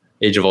of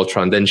Age of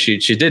Ultron, then she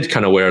did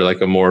kind of wear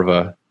like a more of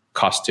a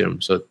costume.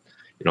 So,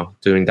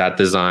 doing that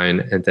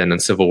design, and then in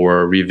Civil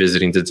War,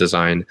 revisiting the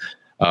design.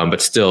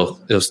 But still,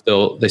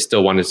 they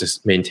still wanted to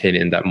maintain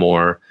it in that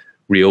more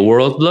real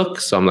world look.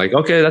 So I'm like,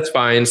 okay, that's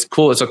fine. It's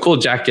cool. It's a cool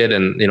jacket.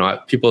 And,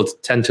 people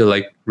tend to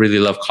like really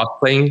love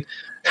cosplaying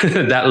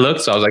that look.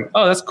 So I was like,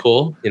 oh, that's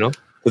cool,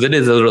 because it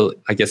is a little,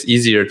 I guess,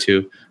 easier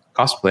to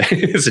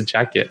cosplay as a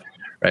jacket.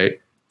 Right.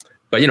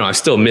 But, I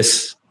still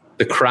miss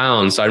the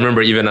crown. So I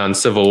remember even on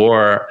Civil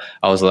War,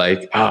 I was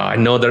like, I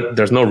know that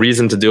there's no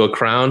reason to do a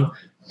crown,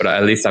 but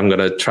at least I'm going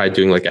to try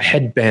doing like a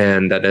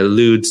headband that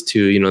alludes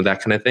to,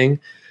 that kind of thing,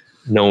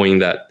 knowing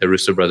that the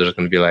Russo brothers are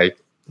going to be like,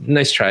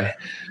 nice try.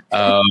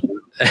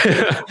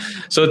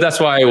 So that's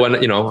why when,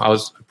 I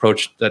was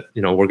approached that,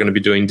 we're going to be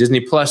doing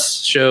Disney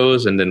Plus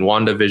shows, and then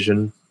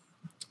WandaVision,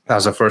 that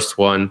was the first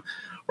one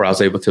where I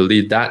was able to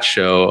lead that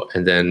show.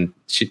 And then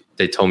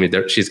they told me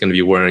that she's going to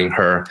be wearing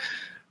her,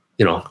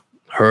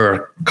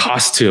 her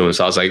costume.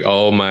 So I was like,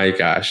 oh my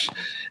gosh.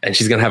 And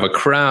she's going to have a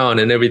crown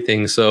and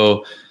everything.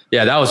 So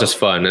yeah, that was just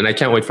fun. And I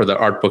can't wait for the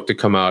art book to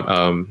come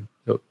out,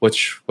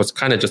 which was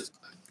kind of just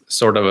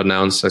sort of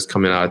announced as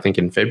coming out, I think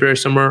in February,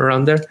 somewhere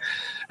around there.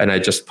 And I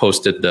just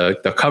posted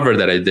the cover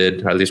that I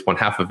did, or at least one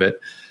half of it,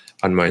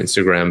 on my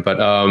Instagram. But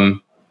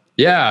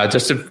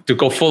just to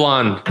go full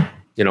on,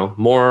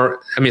 more,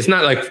 I mean, it's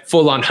not like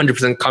full on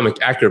 100% comic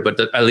accurate, but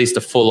at least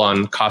a full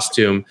on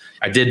costume.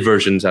 I did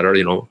versions that are,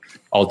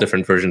 all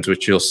different versions,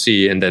 which you'll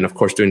see. And then, of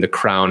course, doing the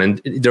crown. And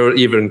there were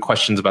even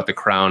questions about the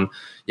crown.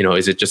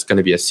 Is it just going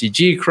to be a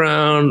CG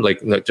crown,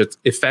 like just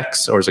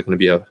effects, or is it going to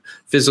be a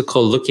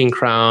physical looking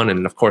crown?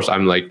 And of course,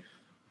 I'm like,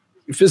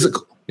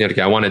 physical. I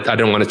don't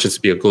want it just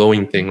to be a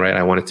glowing thing, right?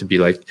 I want it to be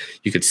like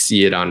you could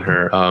see it on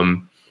her.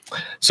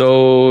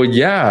 So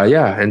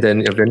yeah. And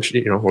then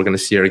eventually, we're going to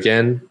see her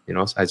again.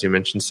 As you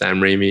mentioned, Sam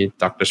Raimi,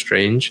 Doctor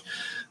Strange,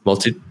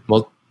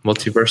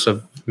 Multiverse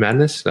of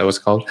Madness, that was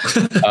called.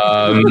 So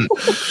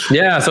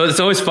it's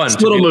always fun. It's a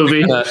little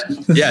movie.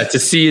 To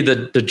see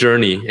the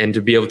journey and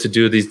to be able to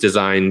do these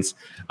designs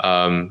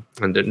and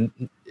then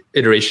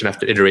iteration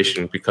after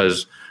iteration,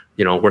 because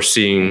we're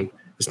seeing.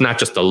 It's not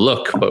just a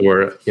look, but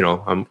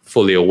I'm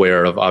fully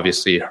aware of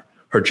obviously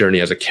her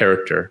journey as a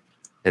character,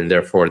 and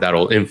therefore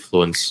that'll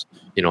influence,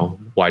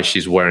 why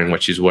she's wearing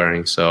what she's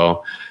wearing.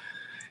 So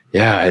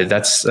yeah,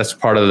 that's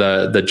part of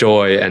the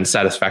joy and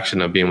satisfaction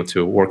of being able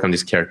to work on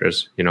these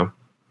characters,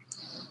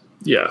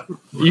 Yeah.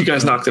 You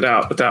guys knocked it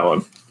out with that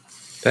one.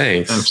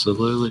 Thanks.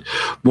 Absolutely.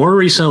 More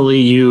recently,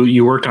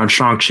 you worked on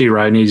Shang-Chi,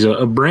 right? And he's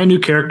a brand new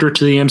character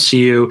to the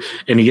MCU,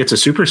 and he gets a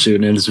super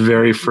suit in his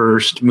very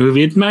first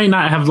movie. It might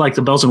not have like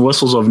the bells and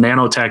whistles of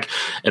nanotech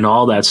and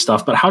all that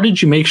stuff, but how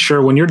did you make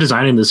sure when you're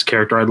designing this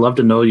character? I'd love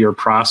to know your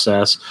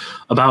process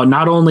about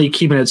not only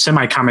keeping it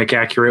semi-comic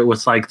accurate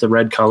with like the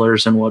red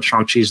colors and what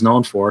Shang-Chi is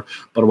known for,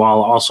 but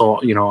while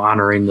also,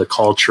 honoring the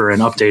culture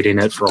and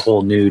updating it for a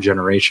whole new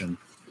generation.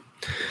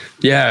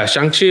 Yeah,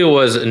 Shang-Chi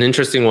was an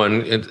interesting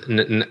one.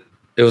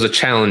 It was a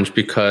challenge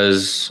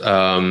because,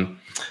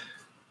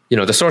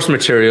 the source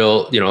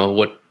material,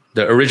 what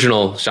the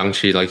original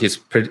Shang-Chi, like he's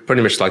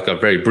pretty much like a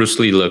very Bruce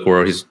Lee look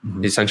where he's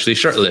essentially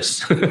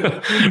shirtless,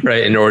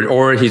 right? And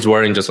or he's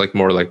wearing just like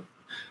more like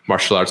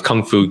martial arts,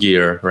 kung fu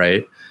gear,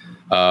 right?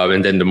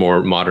 And then the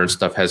more modern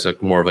stuff has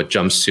more of a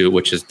jumpsuit,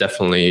 which is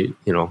definitely,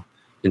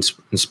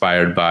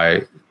 inspired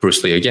by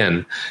Bruce Lee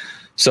again.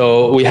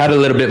 So we had a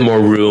little bit more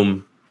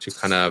room to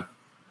kind of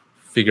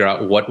figure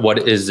out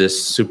what is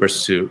this super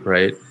suit,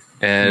 right?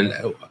 And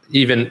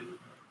even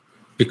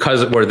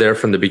because we're there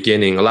from the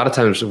beginning, a lot of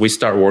times we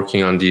start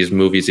working on these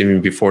movies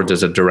even before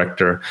there's a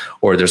director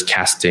or there's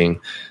casting.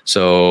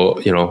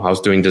 So, I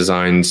was doing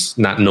designs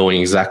not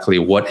knowing exactly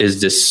what is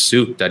this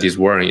suit that he's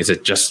wearing. Is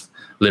it just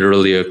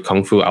literally a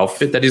kung fu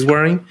outfit that he's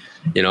wearing?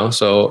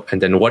 So,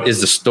 and then what is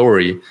the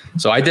story?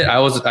 So I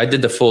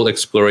did the full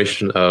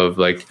exploration of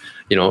like,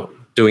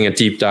 doing a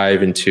deep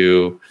dive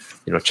into,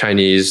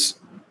 Chinese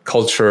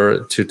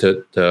culture to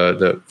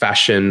the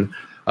fashion,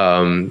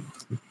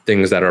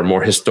 things that are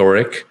more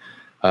historic,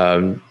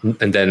 and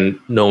then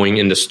knowing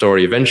in the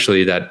story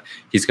eventually that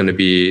he's going to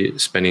be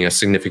spending a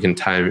significant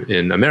time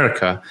in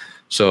America.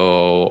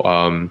 So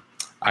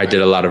I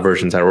did a lot of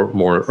versions that were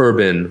more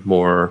urban,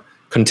 more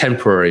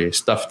contemporary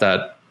stuff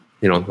that,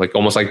 like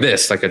almost like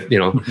this, like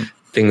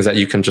things that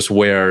you can just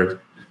wear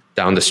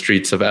down the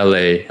streets of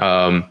LA,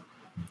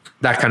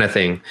 that kind of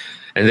thing.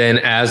 And then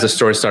as the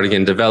story started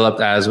getting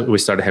developed, as we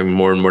started having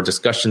more and more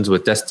discussions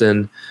with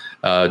Destin,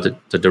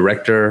 the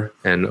director,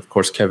 and of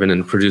course, Kevin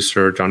and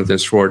producer, Jonathan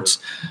Schwartz,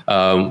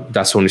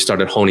 that's when we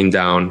started honing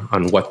down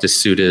on what this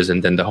suit is.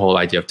 And then the whole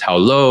idea of Tao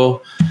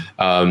Lo,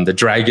 the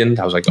dragon,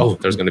 I was like, oh,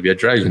 there's going to be a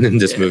dragon in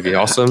this movie.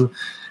 Awesome.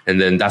 And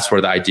then that's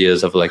where the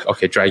ideas of like,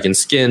 okay, dragon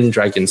skin,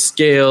 dragon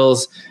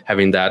scales,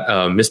 having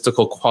that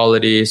mystical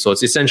quality. So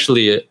it's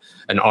essentially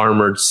an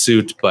armored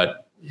suit,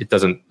 but it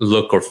doesn't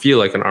look or feel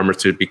like an armored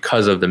suit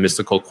because of the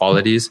mystical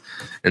qualities.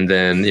 And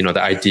then, you know,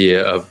 the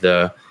idea of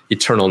the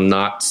eternal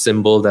knot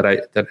symbol that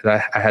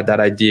I had that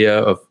idea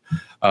of,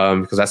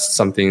 because that's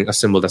a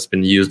symbol that's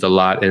been used a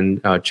lot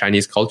in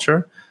Chinese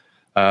culture.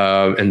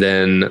 And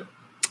then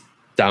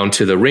down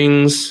to the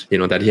rings, you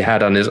know, that he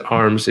had on his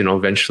arms, you know,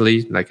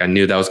 eventually, like I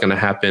knew that was going to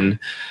happen,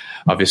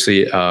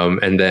 obviously.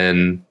 And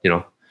then, you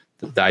know,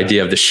 the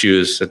idea of the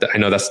shoes. I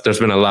know there's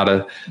been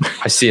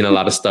I've seen a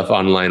lot of stuff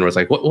online where it's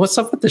like, what's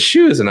up with the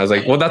shoes? And I was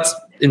like, well, that's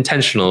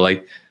intentional.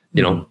 Like,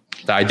 you know,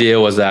 the idea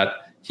was that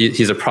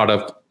he's a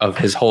product of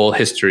his whole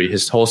history,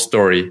 his whole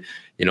story.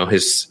 You know,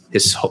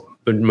 the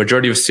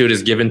majority of suit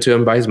is given to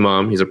him by his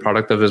mom. He's a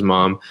product of his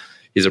mom.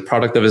 He's a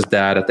product of his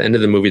dad. At the end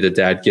of the movie, the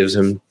dad gives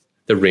him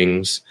the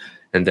rings.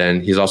 And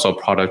then he's also a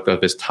product of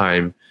his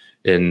time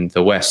in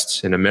the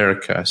West, in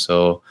America.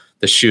 So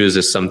the shoes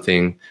is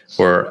something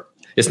where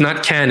it's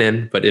not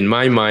canon, but in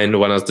my mind,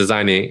 when I was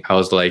designing, I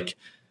was like,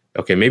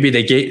 okay, maybe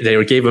they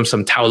gave him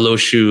some Tao Lo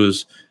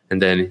shoes.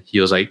 And then he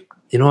was like,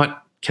 you know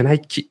what?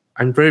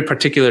 I'm very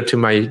particular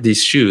to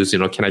these shoes. You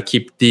know, can I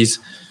keep these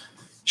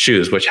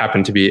shoes, which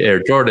happen to be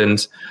Air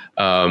Jordans?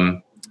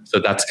 So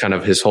that's kind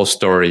of his whole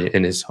story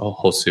in his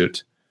whole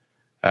suit.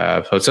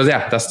 So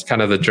yeah, that's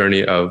kind of the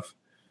journey of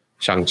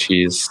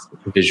Shang-Chi's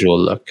visual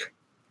look.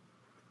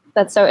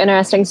 That's so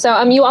interesting.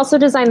 So you also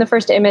designed the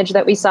first image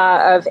that we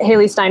saw of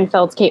Haley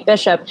Steinfeld's Kate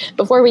Bishop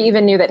before we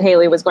even knew that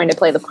Haley was going to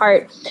play the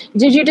part.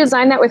 Did you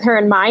design that with her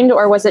in mind,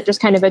 or was it just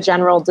kind of a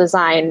general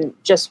design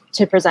just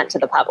to present to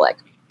the public?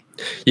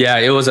 Yeah,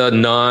 it was a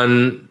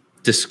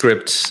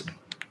nondescript,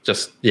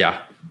 There's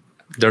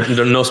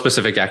no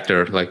specific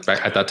actor like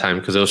back at that time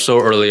because it was so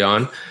early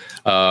on.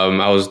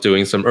 I was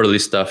doing some early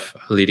stuff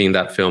leading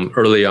that film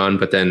early on,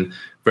 but then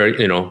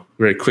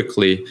very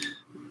quickly,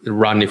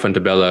 Rodney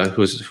Fontabella,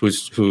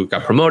 who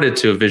got promoted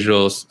to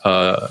visual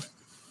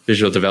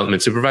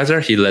development supervisor,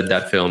 he led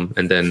that film.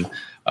 And then,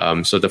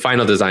 so the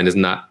final design is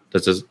not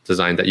the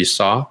design that you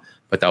saw,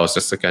 but that was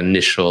just like an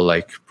initial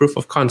like proof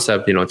of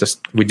concept. You know,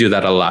 we do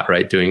that a lot,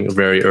 right? Doing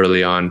very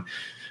early on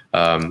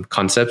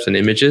concepts and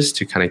images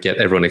to kind of get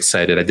everyone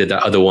excited. I did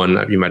that other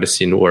one you might have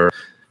seen where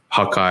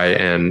Hawkeye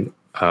and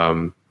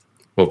I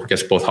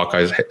guess both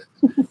Hawkeyes,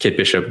 Kate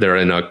Bishop, they're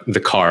in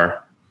the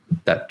car,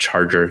 that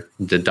Charger,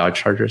 the Dodge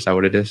Charger, is that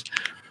what it is?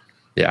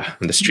 Yeah,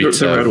 in the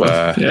streets of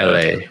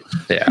LA.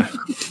 Yeah.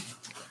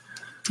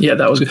 Yeah,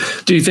 that was good.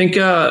 Do you think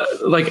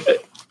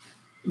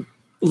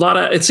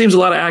it seems a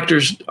lot of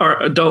actors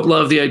don't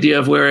love the idea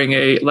of wearing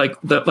a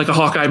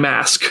Hawkeye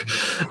mask.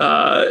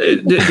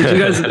 Did you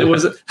guys I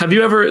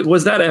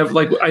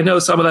know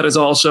some of that is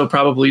also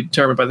probably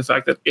determined by the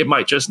fact that it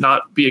might just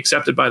not be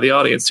accepted by the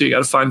audience. So you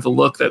got to find the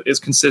look that is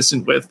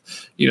consistent with,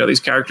 you know,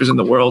 these characters in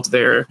the world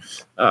they're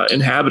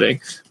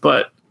inhabiting.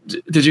 But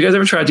did you guys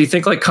ever try? Do you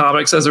think like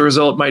comics as a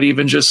result might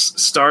even just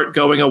start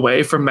going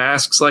away from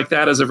masks like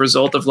that as a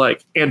result of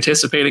like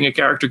anticipating a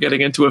character getting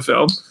into a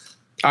film?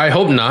 I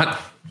hope not,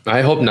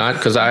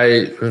 because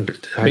I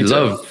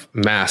love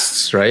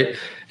masks, right?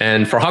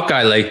 And for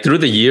Hawkeye, like through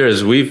the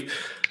years,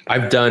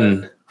 I've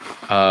done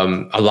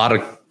a lot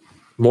of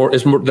more.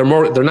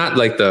 They're not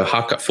like the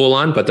Hawkeye full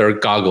on, but they're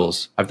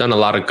goggles. I've done a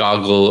lot of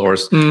goggle or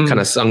kind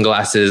of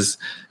sunglasses.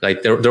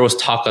 Like there was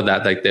talk of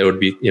that, like there would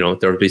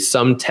be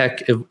some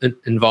tech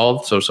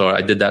involved. So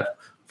I did that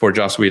for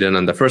Joss Whedon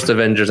on the first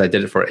Avengers. I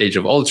did it for Age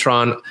of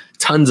Ultron,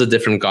 tons of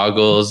different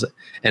goggles.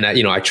 And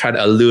I try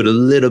to allude a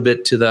little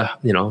bit to the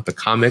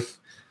comic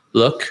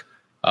look.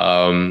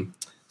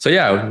 So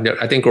yeah,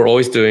 I think we're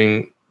always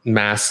doing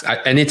masks.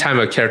 Anytime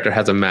a character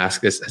has a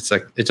mask, it's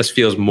like, it just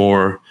feels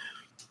more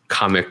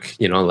comic,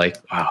 like,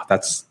 wow,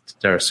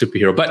 they're a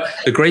superhero. But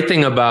the great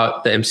thing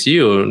about the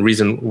MCU and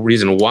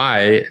reason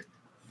why,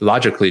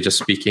 logically just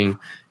speaking,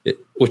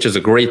 which is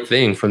a great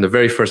thing from the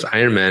very first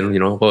Iron Man,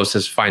 what was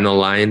his final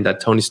line that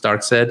Tony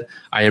Stark said?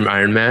 I am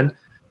Iron Man.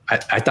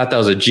 I thought that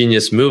was a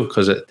genius move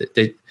because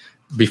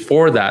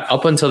before that,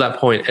 up until that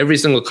point, every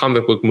single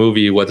comic book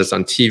movie, whether it's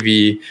on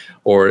TV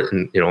or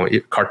in,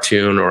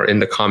 cartoon or in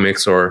the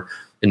comics or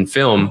in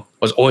film,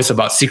 was always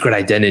about secret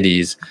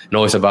identities and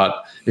always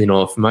about,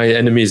 if my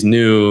enemies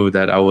knew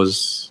that I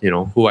was,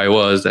 who I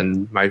was,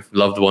 and my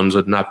loved ones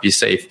would not be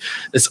safe.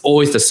 It's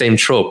always the same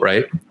trope,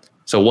 right?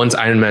 So once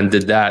Iron Man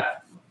did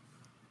that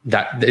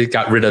they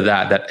got rid of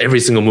that every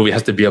single movie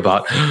has to be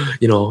about,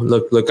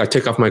 look, I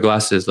take off my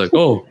glasses, like,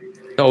 oh,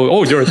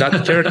 you're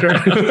that character.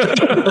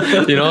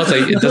 It's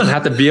like, it doesn't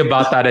have to be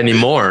about that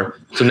anymore.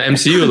 So in the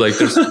MCU, like,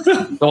 there's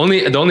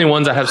the only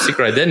ones that have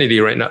secret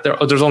identity right now,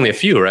 there's only a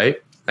few, right?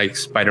 Like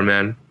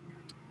Spider-Man.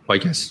 Well,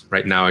 I guess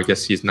right now,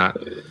 he's not.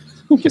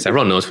 I guess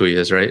everyone knows who he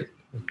is, right?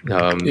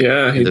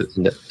 Yeah. In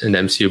the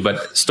MCU,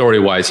 but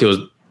story-wise,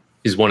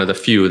 he's one of the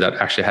few that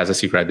actually has a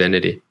secret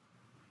identity.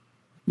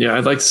 Yeah,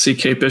 I'd like to see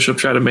Kate Bishop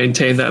try to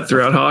maintain that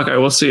throughout Hawkeye.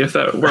 We'll see if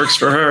that works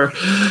for her.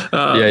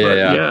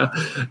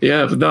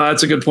 Yeah. But no,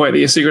 that's a good point.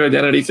 The secret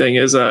identity thing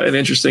is an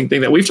interesting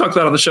thing that we've talked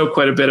about on the show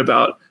quite a bit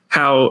about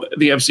how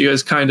the MCU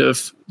has kind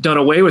of done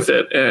away with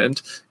it, and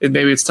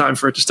maybe it's time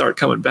for it to start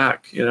coming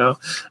back.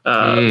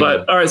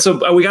 But all right,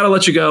 so we got to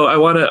let you go. I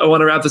want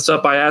to wrap this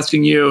up by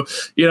asking you,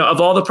 of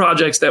all the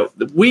projects that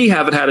we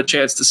haven't had a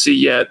chance to see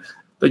yet,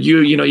 that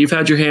you've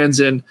had your hands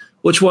in,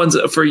 which ones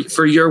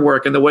for your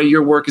work and the way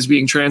your work is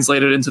being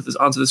translated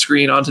onto the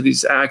screen, onto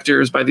these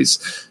actors by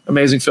these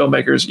amazing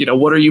filmmakers?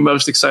 What are you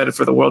most excited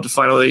for the world to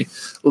finally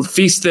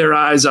feast their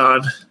eyes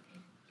on?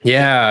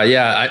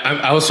 Yeah.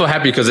 I was so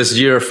happy because this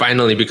year,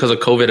 finally, because of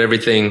COVID,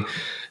 everything,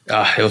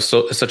 it was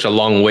such a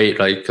long wait,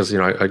 right? Because,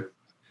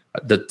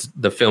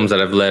 the films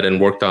that I've led and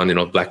worked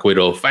on, Black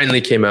Widow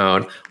finally came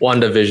out,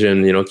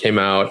 WandaVision, came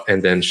out,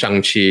 and then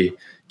Shang-Chi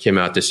came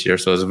out this year.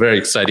 So it was a very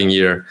exciting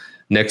year.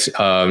 Next,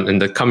 in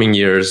the coming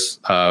years,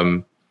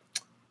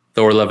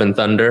 Thor: Love and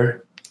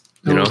Thunder,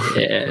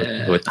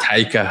 with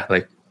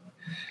Taika,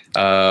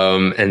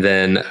 and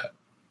then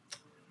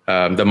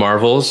the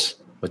Marvels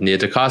with Nia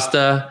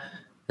DaCosta.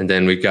 And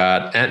then we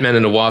got Ant-Man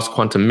and the Wasp: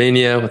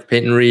 Quantumania with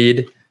Peyton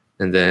Reed.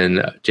 And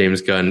then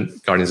James Gunn,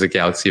 Guardians of the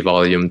Galaxy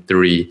Volume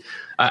 3.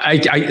 I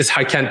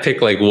can't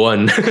pick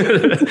one,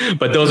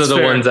 but those are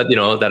the ones that,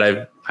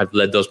 that I've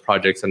led those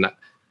projects. And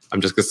I'm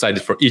just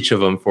excited for each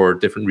of them for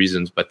different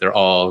reasons, but they're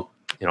all,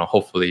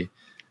 hopefully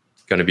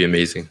going to be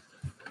amazing.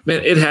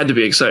 Man, it had to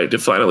be exciting to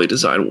finally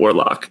design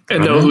Warlock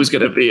and know who's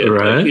going to be it.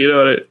 Right.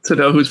 To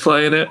know who's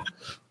playing it.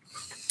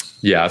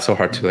 Yeah, it's so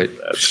hard to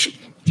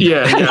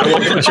Yeah, I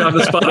won't put you on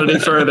the spot any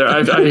further.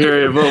 I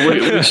hear you. Well,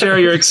 we share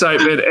your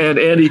excitement. And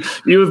Andy,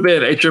 you have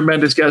been a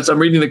tremendous guest. I'm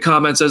reading the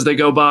comments as they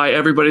go by.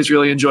 Everybody's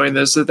really enjoying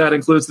this. That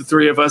includes the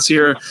three of us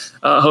here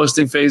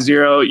hosting Phase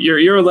Zero.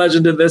 You're a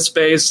legend in this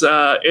space.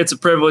 It's a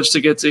privilege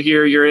to get to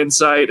hear your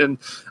insight. And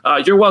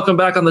you're welcome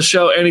back on the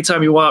show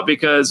anytime you want,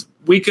 because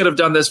we could have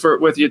done this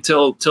with you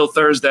till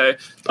Thursday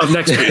of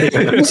next week.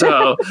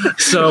 So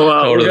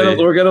totally.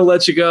 we're gonna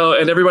let you go.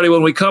 And everybody,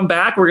 when we come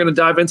back, we're gonna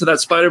dive into that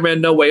Spider-Man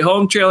No Way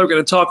Home trailer. We're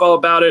gonna talk all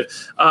about it.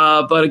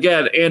 But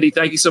again, Andy,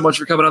 thank you so much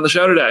for coming on the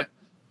show today.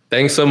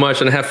 Thanks so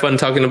much, and have fun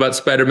talking about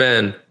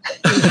Spider-Man.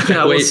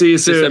 Yeah, we'll see you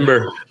soon.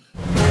 December.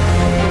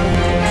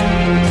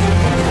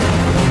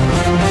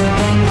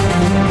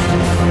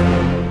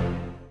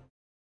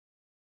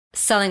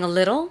 Selling a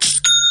little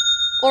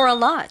or a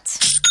lot?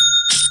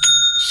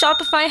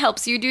 Shopify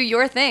helps you do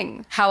your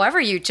thing, however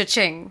you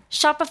cha-ching.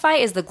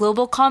 Shopify is the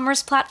global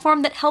commerce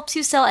platform that helps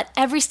you sell at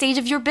every stage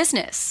of your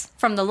business.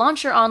 From the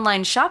launch your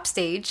online shop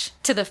stage,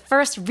 to the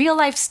first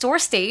real-life store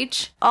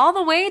stage, all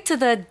the way to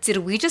the did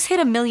we just hit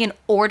 1 million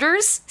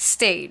orders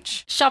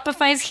stage.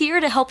 Shopify's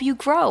here to help you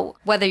grow.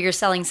 Whether you're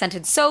selling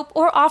scented soap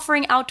or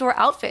offering outdoor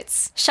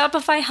outfits,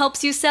 Shopify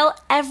helps you sell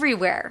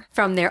everywhere.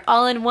 From their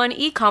all-in-one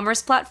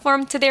e-commerce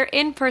platform to their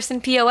in-person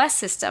POS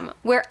system,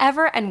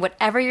 wherever and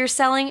whatever you're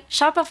selling,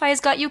 Shopify's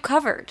got you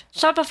covered.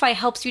 Shopify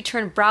helps you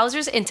turn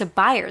browsers into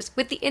buyers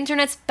with the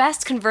internet's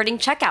best converting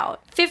checkout.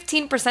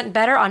 15%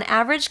 better on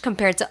average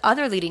compared to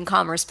other leading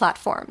commerce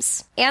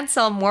platforms. And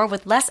sell more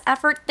with less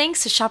effort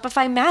thanks to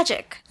Shopify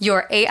Magic,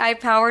 your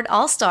AI-powered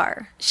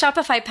all-star.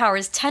 Shopify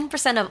powers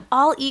 10% of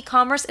all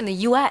e-commerce in the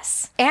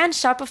US. And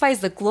Shopify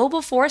is the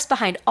global force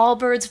behind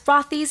Allbirds,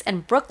 Rothy's,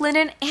 and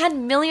Brooklinen,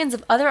 and millions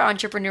of other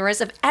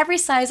entrepreneurs of every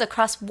size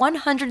across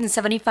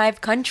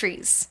 175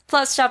 countries.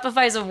 Plus,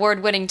 Shopify's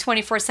award-winning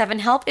 24/7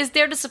 help is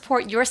there to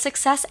support your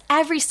success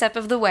every step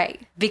of the way.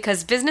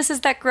 Because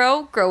businesses that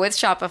grow with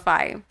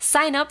Shopify.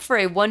 Sign up for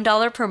a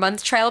 $1 per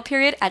month trial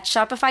period at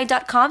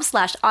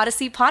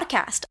shopify.com/Odyssey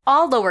Podcast,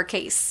 all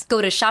lowercase.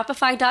 Go to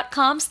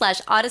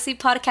shopify.com/Odyssey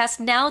Podcast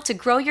now to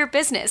grow your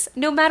business,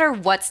 no matter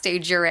what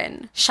stage you're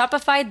in.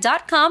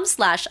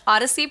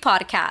 Shopify.com/Odyssey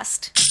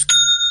Podcast.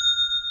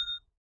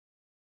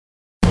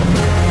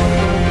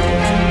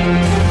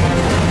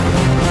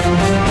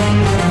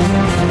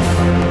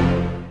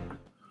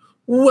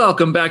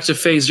 Welcome back to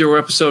Phase Zero,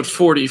 episode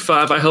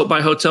 45. I hope my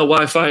hotel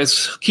Wi-Fi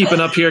is keeping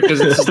up here, because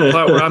this is the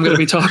part where I'm going to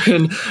be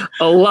talking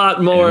a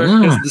lot more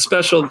as the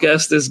special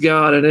guest is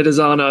gone, and it is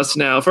on us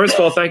now. First of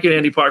all, thank you to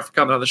Andy Park for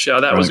coming on the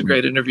show. That was a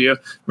great interview.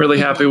 Really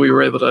happy we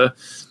were able to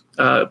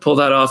pull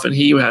that off, and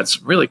he had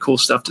some really cool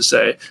stuff to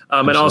say.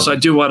 And also, I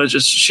do want to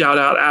just shout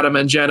out Adam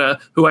and Jenna,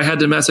 who I had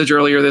to message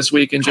earlier this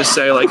week and just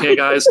say, hey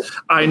guys,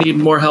 I need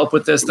more help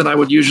with this than I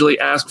would usually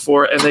ask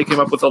for. And they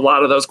came up with a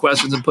lot of those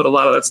questions and put a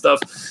lot of that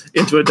stuff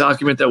into a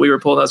document that we were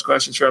pulling those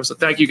questions from. So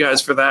thank you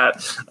guys for that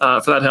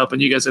help.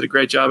 And you guys did a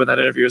great job in that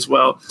interview as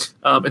well.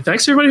 And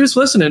thanks to everybody who's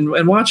listening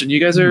and watching. You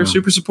guys are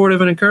super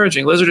supportive and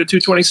encouraging. Lizard at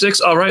 226.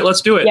 All right,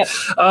 let's do it.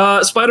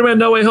 Yep. Spider-Man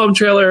No Way Home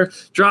trailer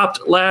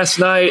dropped last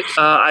night.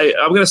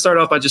 I'm going to start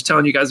off by just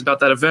telling you guys about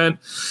that event.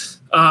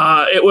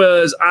 I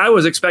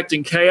was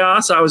expecting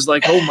chaos. I was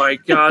like, oh my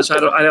gosh, I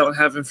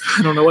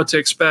don't know what to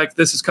expect.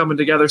 This is coming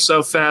together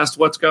so fast.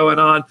 What's going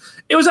on?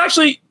 It was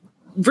actually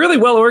really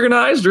well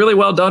organized, really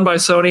well done by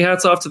Sony.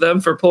 Hats off to them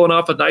for pulling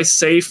off a nice,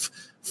 safe,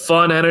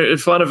 fun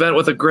event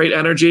with a great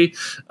energy.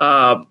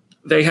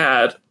 They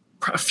had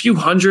a few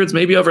hundreds,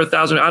 maybe over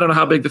 1,000. I don't know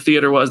how big the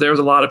theater was. There was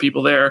a lot of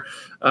people there.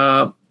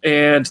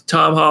 And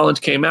Tom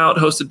Holland came out,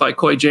 hosted by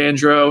Coy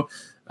Jandreau,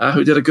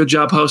 who did a good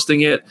job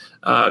hosting it.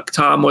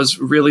 Tom was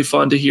really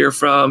fun to hear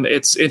from.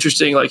 It's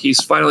interesting, like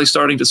he's finally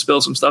starting to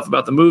spill some stuff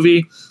about the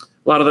movie.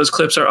 A lot of those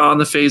clips are on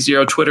the Phase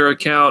Zero Twitter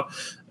account.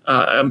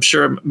 I'm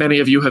sure many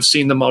of you have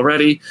seen them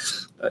already.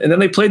 And then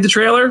they played the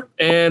trailer,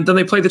 and then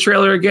they played the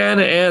trailer again,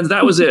 and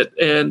that was it.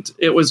 And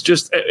it was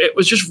just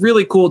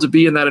really cool to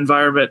be in that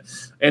environment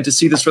and to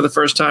see this for the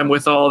first time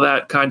with all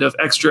that kind of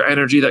extra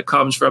energy that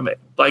comes from it.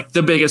 Like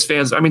the biggest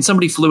fans. I mean,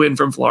 somebody flew in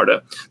from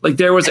Florida. Like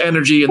there was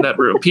energy in that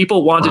room.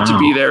 People wanted to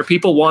be there.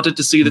 People wanted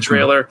to see the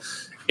trailer.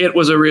 It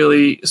was a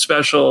really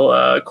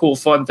special, cool,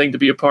 fun thing to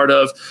be a part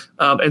of.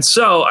 And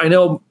so I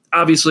know,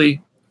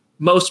 obviously,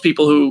 most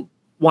people who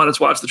wanted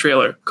to watch the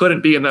trailer couldn't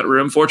be in that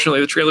room.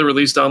 Fortunately, the trailer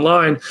released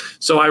online,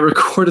 so I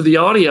recorded the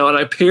audio and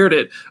I paired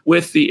it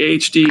with the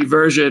HD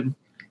version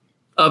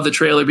of the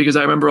trailer because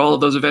I remember all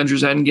of those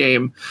Avengers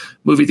Endgame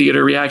movie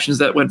theater reactions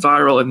that went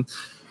viral, and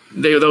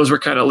those were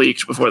kind of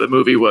leaked before the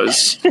movie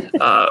was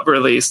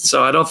released.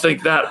 So I don't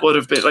think that would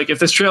have been like if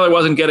this trailer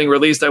wasn't getting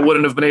released, I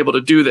wouldn't have been able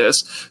to do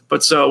this.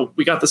 But so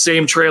we got the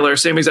same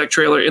exact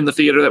trailer in the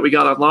theater that we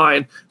got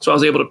online. So I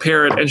was able to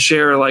pair it and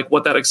share like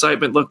what that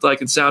excitement looked like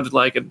and sounded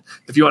like. And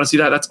if you want to see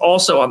that, that's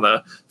also on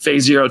the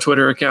Phase Zero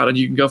Twitter account, and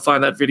you can go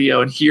find that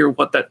video and hear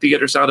what that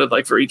theater sounded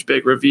like for each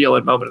big reveal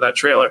and moment of that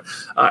trailer.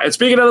 And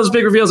speaking of those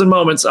big reveals and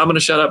moments, I'm going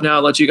to shut up now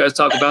and let you guys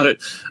talk about it.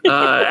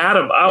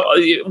 Adam,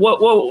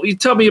 what you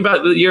tell me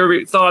about your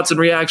thoughts and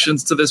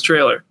reactions to this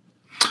trailer?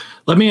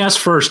 Let me ask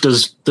first,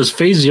 does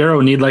Phase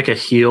Zero need like a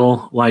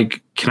heel?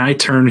 Like, can I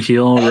turn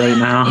heel right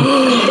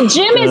now?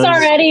 Jim is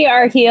already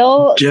our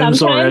heel.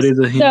 Jim's already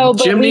the heel.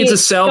 So, Jim needs a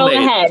cellmate.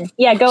 Go ahead.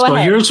 Yeah, go ahead. So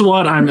here's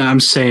what I'm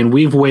saying.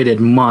 We've waited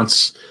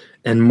months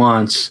and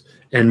months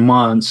and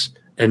months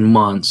and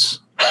months.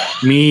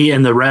 Me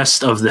and the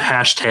rest of the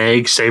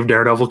hashtag Save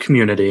Daredevil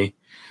community,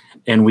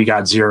 and we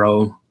got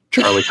zero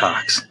Charlie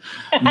Cox.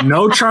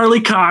 No Charlie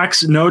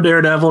Cox, no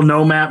Daredevil,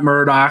 no Matt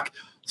Murdock.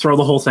 Throw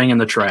the whole thing in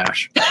the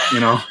trash.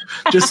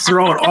 Just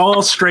throw it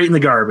all straight in the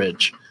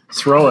garbage.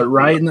 Throw it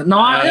right in the, no,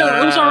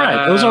 it was all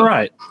right. It was all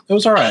right. It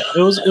was all right.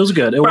 It was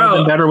good. It would have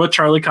been better with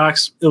Charlie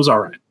Cox. It was all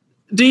right.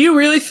 Do you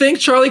really think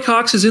Charlie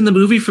Cox is in the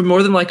movie for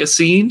more than like a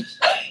scene?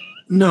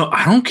 No,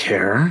 I don't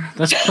care.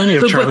 That's plenty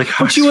of Charlie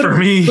Cox for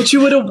me. But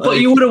you would have.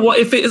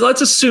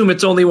 Let's assume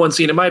it's only one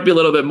scene. It might be a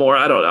little bit more.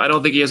 I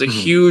don't think he has a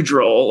huge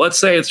role. Let's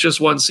say it's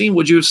just one scene.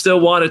 Would you have still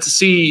wanted to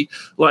see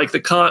like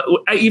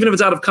even if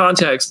it's out of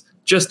context,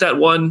 just that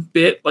one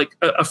bit, like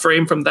a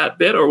frame from that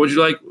bit, or would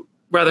you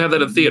rather have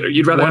that in theater?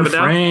 You'd rather have it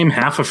now? One frame,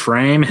 half a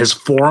frame, his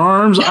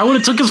forearms. I would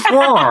have took his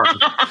forearm.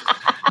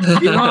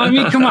 You know what I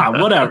mean? Come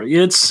on, whatever.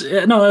 It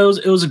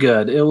was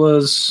good. It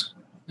was.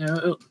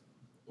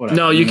 Whatever.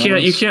 No, you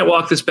can't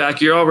walk this back.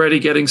 You're already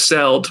getting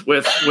selled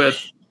with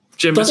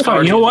Jim. That's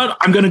fine. You know what?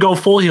 I'm going to go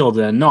full heel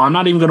then. No, I'm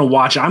not even going to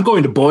watch it. I'm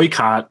going to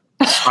boycott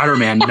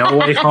Spider-Man No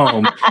Way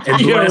Home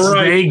unless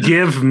they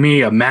give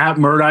me a Matt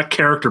Murdock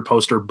character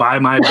poster by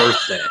my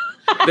birthday.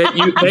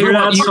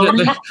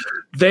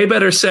 They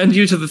better send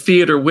you to the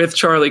theater with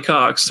Charlie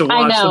Cox to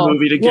watch the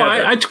movie together.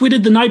 Well, I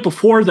tweeted the night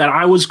before that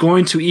I was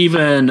going to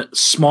even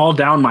small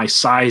down my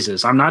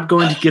sizes. I'm not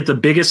going to get the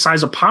biggest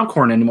size of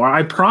popcorn anymore.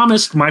 I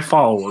promised my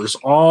followers,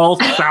 all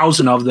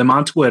 1,000 of them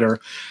on Twitter,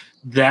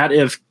 that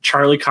if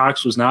Charlie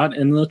Cox was not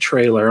in the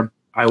trailer,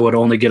 I would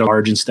only get a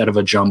large instead of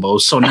a jumbo.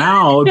 So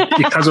now,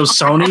 because of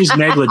Sony's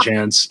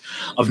negligence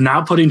of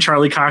not putting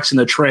Charlie Cox in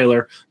the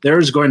trailer,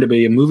 there's going to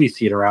be a movie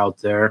theater out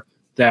there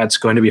that's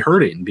going to be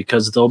hurting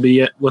because they'll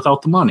be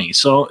without the money.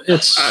 So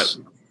it's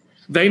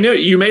they knew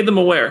you made them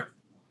aware.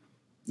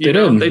 They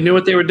knew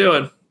what they were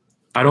doing.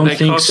 I don't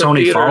think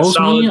Sony follows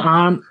me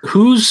on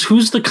does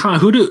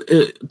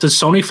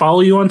Sony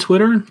follow you on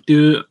Twitter?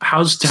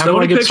 How do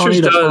I get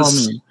Sony to follow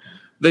me?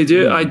 They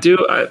do. Yeah. I do.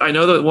 I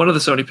know that one of the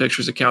Sony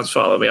Pictures accounts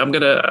follow me. I'm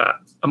gonna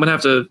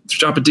have to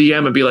drop a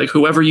DM and be like,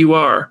 whoever you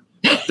are,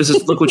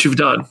 look what you've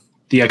done.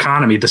 The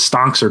economy, the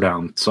stonks are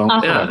down. So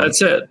yeah,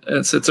 that's it.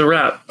 It's a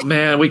wrap.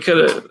 Man, we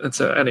could have.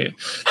 Anyway.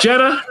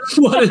 Jenna,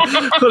 what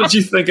did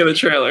you think of the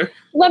trailer?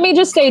 Let me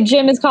just say,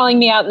 Jim is calling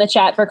me out in the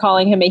chat for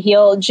calling him a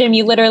heel. Jim,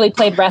 you literally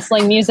played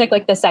wrestling music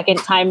like the second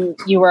time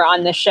you were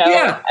on the show.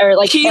 Yeah, or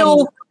like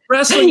heel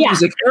wrestling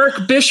music.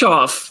 Eric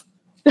Bischoff.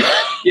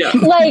 Yeah,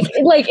 like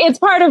it's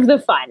part of the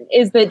fun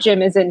is that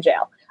Jim is in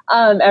jail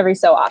every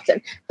so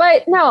often.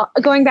 But no,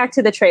 going back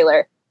to the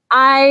trailer.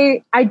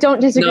 I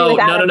don't disagree with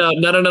that.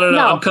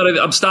 No.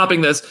 I'm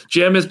stopping this.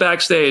 Jim is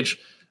backstage.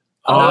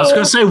 Oh, I was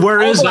going to say, where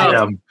is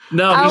Jim?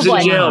 No, he's in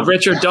jail.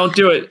 Richard, don't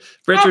do it.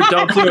 Richard,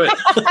 don't do it.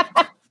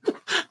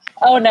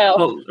 Oh no!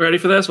 Well, ready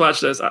for this?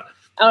 Watch this.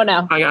 Oh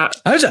no! I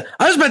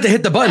was about to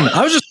hit the button.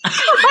 I was just.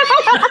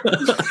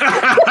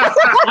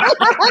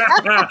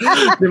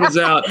 Jim is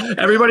out.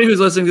 Everybody who's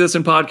listening to this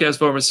in podcast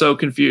form is so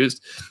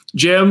confused.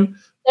 Jim,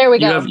 there we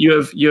go.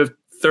 You have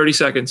 30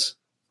 seconds.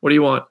 What do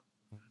you want?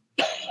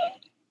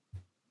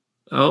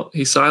 Oh,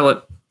 he's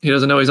silent. He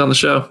doesn't know he's on the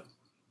show.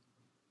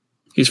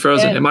 He's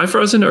frozen. Good. Am I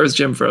frozen or is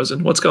Jim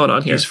frozen? What's going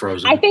on here? He's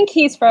frozen. I think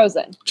he's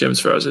frozen. Jim's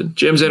frozen.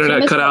 Jim's internet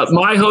Jim is cut out. frozen.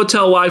 My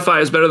hotel Wi-Fi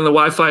is better than the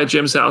Wi-Fi at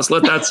Jim's house.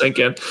 Let that sink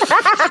in.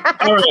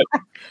 All right,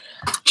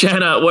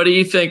 Jenna, what do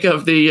you think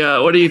of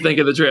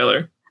the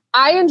trailer?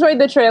 I enjoyed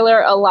the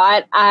trailer a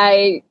lot.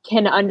 I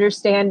can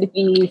understand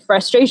the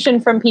frustration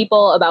from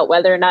people about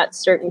whether or not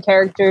certain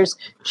characters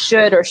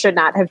should or should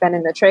not have been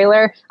in the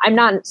trailer. I'm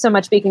not so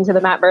much speaking to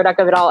the Matt Murdock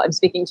of it all. I'm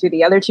speaking to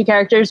the other two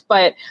characters.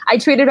 But I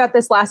tweeted about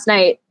this last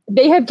night.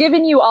 They have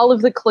given you all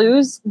of the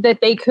clues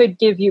that they could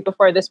give you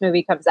before this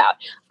movie comes out.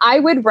 I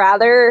would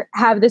rather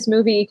have this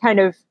movie kind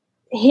of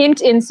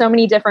hint in so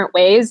many different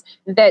ways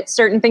that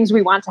certain things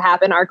we want to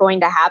happen are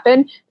going to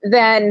happen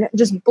than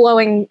just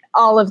blowing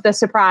all of the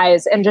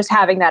surprise and just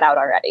having that out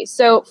already.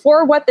 So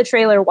for what the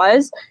trailer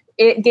was,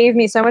 it gave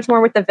me so much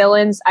more with the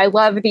villains. I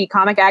love the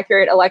comic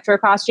accurate Electro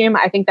costume.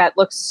 I think that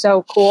looks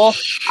so cool.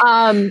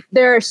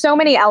 There are so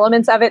many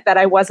elements of it that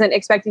I wasn't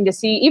expecting to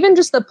see. Even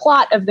just the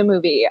plot of the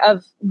movie,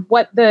 of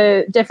what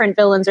the different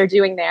villains are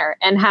doing there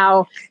and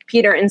how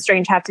Peter and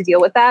Strange have to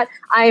deal with that.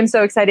 I am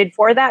so excited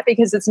for that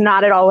because it's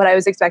not at all what I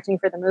was expecting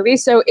for the movie.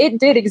 So it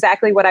did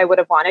exactly what I would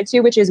have wanted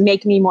to, which is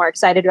make me more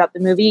excited about the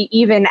movie,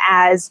 even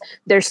as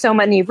there's so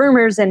many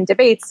rumors and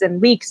debates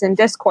and leaks and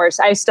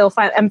discourse. I still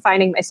am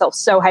finding myself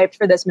so hyped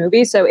for this movie.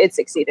 So it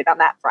succeeded on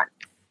that front.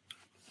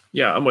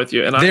 Yeah, I'm with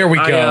you. And There we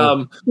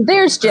go.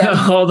 There's Jim.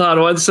 Hold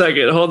on one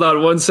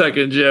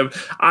second, Jim.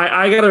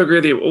 I got to agree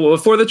with you.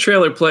 Before the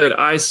trailer played,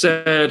 I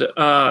said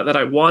that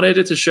I wanted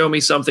it to show me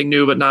something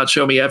new, but not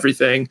show me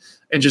everything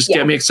and just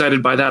get me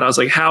excited by that. I was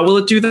like, how will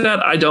it do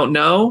that? I don't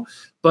know,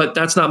 but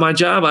that's not my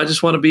job. I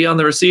just want to be on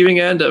the receiving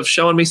end of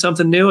showing me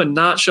something new and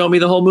not show me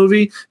the whole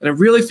movie. And I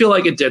really feel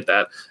like it did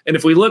that. And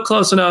if we look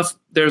close enough,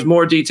 there's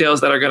more details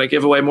that are going to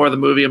give away more of the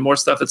movie and more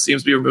stuff that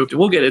seems to be removed. And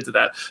we'll get into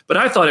that. But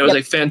I thought it was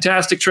a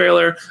fantastic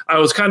trailer. I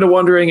was kind of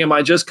wondering, am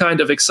I just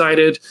kind of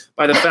excited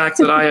by the fact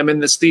that I am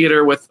in this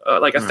theater with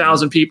like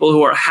 1,000 people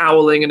who are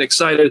howling and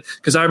excited?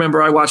 Because I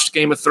remember I watched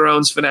Game of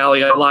Thrones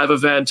finale at a live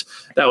event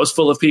that was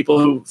full of people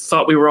who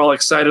thought we were all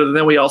excited. And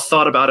then we all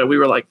thought about it. We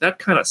were like, that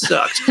kind of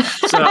sucked.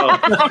 So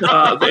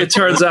it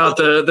turns out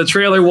the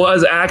trailer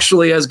was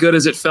actually as good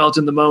as it felt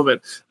in the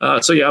moment.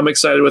 So yeah, I'm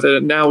excited with it.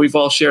 And now we've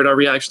all shared our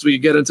reactions. We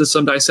can get into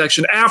some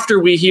dissection after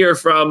we hear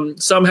from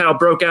somehow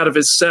broke out of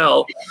his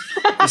cell,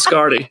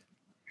 Scardy.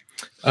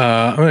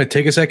 I'm going to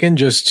take a second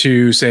just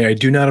to say I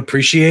do not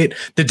appreciate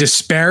the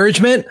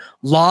disparagement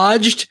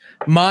lodged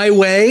my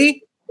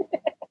way.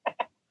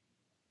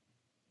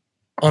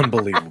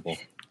 Unbelievable.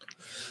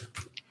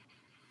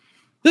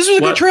 This was a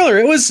good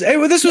trailer.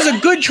 This was a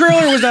good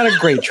trailer. It was not a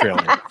great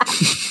trailer.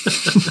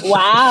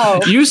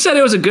 Wow. You said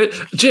it was a good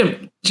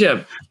Jim.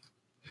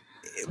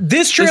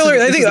 This trailer,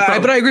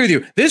 but I agree with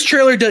you. This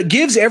trailer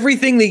gives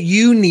everything that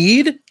you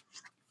need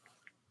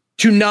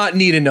to not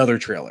need another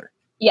trailer.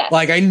 Yes.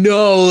 Like I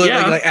know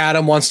like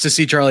Adam wants to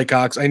see Charlie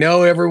Cox. I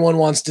know everyone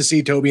wants to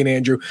see Toby and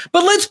Andrew,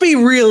 but let's be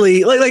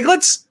really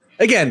let's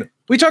again,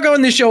 we talk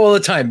on this show all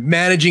the time,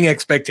 managing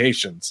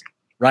expectations,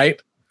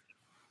 right?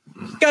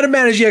 Got to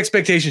manage the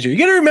expectations here. You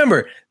got to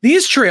remember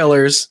these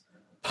trailers,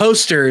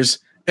 posters,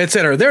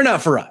 etc. They're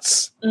not for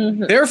us.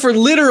 Mm-hmm. They're for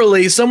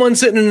literally someone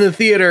sitting in the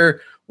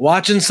theater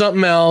watching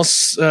something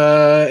else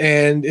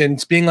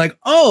and being like,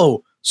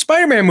 oh,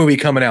 Spider-Man movie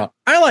coming out.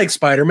 I like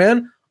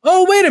Spider-Man.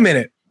 Oh, wait a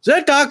minute. Is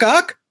that Doc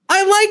Ock?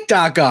 I like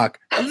Doc Ock.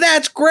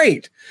 That's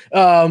great.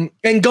 And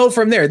go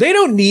from there. They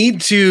don't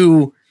need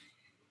to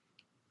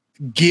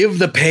give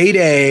the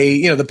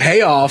payday, the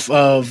payoff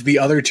of the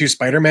other two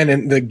Spider-Man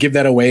and give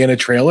that away in a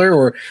trailer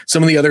or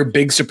some of the other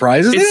big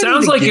surprises. It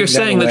sounds like you're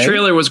saying the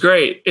trailer was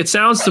great. It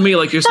sounds to me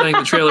like you're saying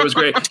the trailer was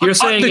great. You're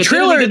saying the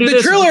trailer.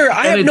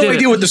 I have no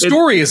idea what the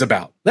story is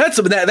about. That's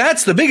the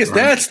biggest.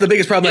 That's the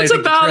biggest problem. It's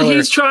about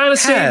he's trying to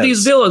save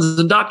these villains,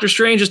 and Doctor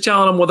Strange is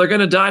telling him, well, they're going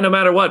to die no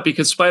matter what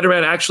because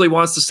Spider-Man actually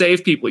wants to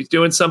save people. He's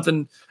doing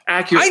something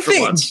accurate for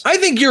once. I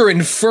think you're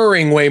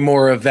inferring way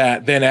more of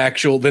that than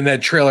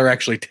that trailer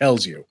actually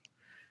tells you.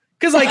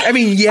 Because,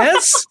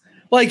 yes,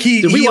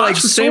 did we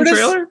watch the same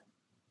trailer?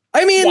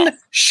 Yes.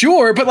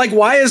 Sure, but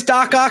why is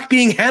Doc Ock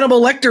being Hannibal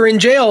Lecter in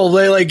jail?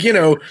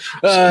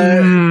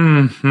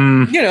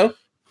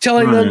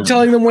 Telling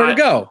them where to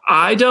go.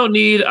 I don't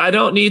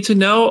need to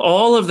know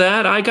all of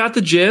that. I got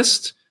the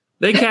gist.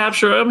 They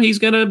capture him. He's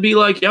gonna be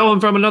like, yo,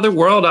 I'm from another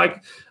world. I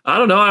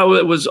don't know. I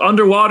was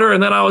underwater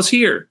and then I was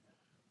here.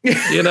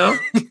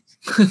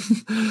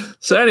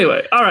 So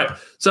anyway, all right.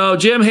 So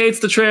Jim hates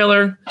the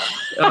trailer.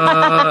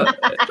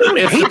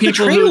 If the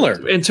people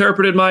who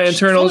interpreted my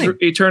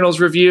Eternals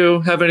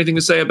review have anything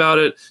to say about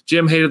it,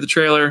 Jim hated the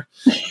trailer.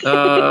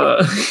 All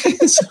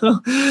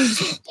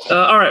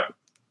right.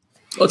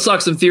 Let's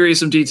talk some theories,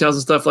 some details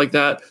and stuff like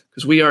that,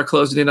 because we are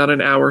closing in on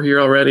an hour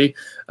here already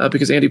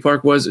because Andy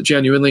Park was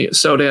genuinely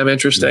so damn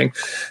interesting.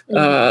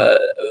 A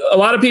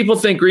lot of people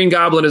think Green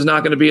Goblin is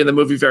not going to be in the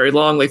movie very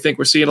long. They think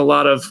we're seeing a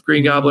lot of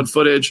Green Goblin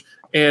footage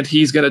and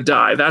he's going to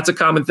die. That's a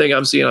common thing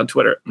I'm seeing on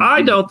Twitter.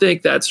 I don't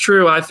think that's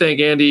true. I think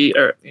Andy,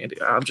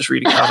 I'm just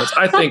reading comments.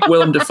 I think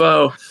Willem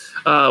Dafoe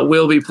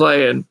will be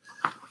playing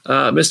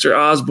Mr.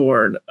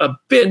 Osborn a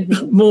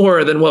bit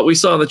more than what we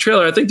saw in the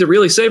trailer. I think they're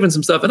really saving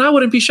some stuff, and I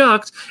wouldn't be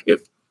shocked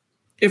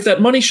if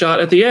that money shot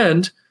at the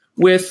end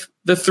with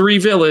the 3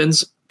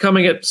 villains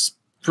coming at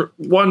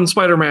one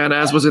Spider-Man,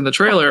 as was in the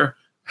trailer,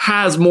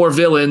 has more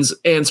villains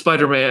and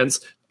Spider-Mans,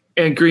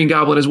 and Green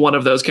Goblin is one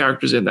of those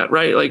characters in that,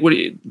 right? Like, what do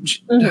you?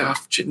 No,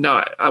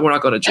 we're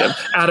not going to Jim.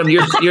 Adam,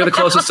 you're the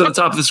closest to the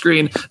top of the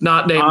screen,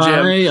 not named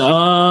Jim.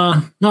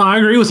 No, I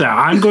agree with that.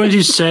 I'm going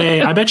to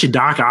say, I bet you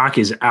Doc Ock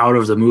is out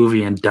of the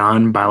movie and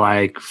done by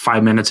like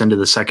 5 minutes into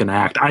the second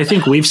act. I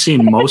think we've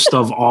seen most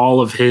of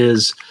all of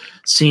his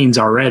scenes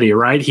already,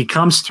 right? He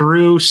comes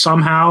through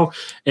somehow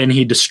and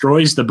he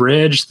destroys the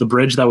bridge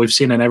that we've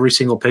seen in every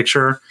single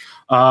picture.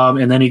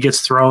 And then he gets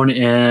thrown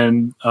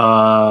in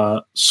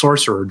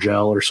sorcerer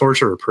jail or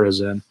sorcerer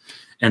prison.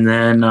 And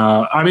then,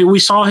 we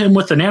saw him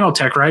with the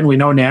nanotech, right? And we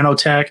know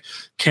nanotech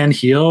can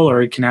heal,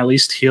 or it can at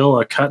least heal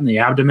a cut in the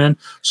abdomen.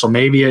 So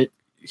maybe it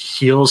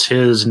heals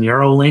his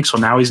Neuralink. So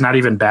now he's not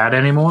even bad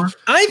anymore.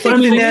 I think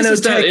the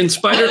nanotech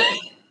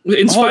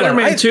in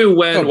Spider-Man 2,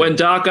 when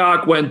Doc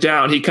Ock went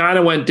down, he kind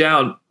of went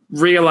down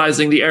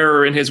realizing the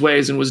error in his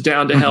ways and was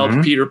down to help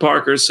Peter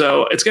Parker.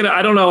 So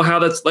I don't know how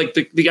that's like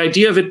the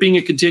idea of it being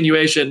a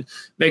continuation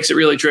makes it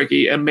really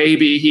tricky. And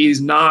maybe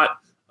he's not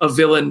a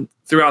villain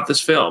throughout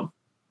this film.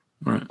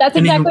 Right. That's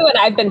exactly what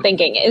I've been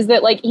thinking, is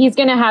that like he's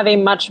going to have a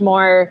much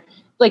more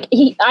like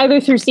he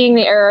either through seeing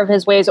the error of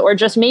his ways or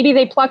just maybe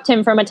they plucked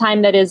him from a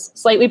time that is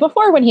slightly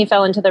before when he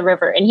fell into the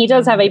river. And he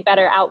does have a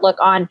better outlook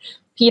on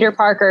Peter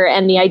Parker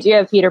and the idea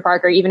of Peter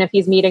Parker, even if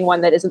he's meeting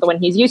one that isn't the one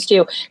he's used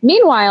to.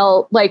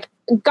 Meanwhile, like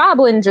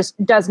Goblin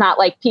just does not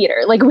like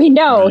Peter. Like we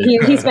know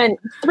he spent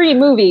 3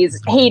 movies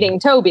hating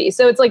Toby.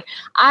 So it's like,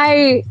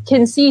 I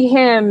can see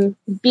him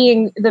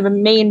being the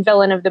main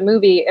villain of the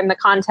movie in the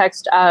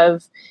context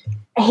of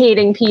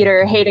hating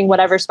Peter, hating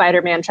whatever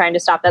Spider-Man, trying to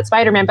stop that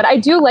Spider-Man. But I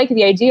do like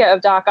the idea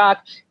of Doc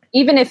Ock,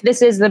 even if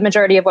this is the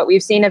majority of what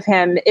we've seen of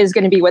him is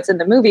going to be what's in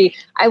the movie.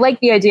 I like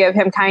the idea of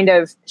him kind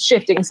of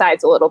shifting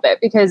sides a little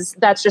bit, because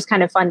that's just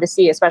kind of fun to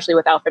see, especially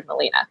with Alfred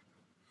Molina.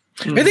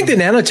 I think the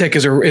nanotech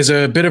is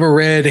a bit of a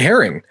red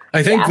herring.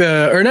 I think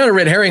or not a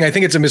red herring. I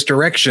think it's a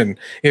misdirection,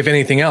 if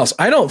anything else.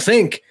 I don't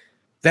think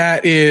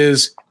that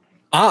is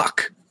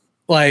Ock,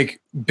 like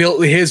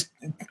built his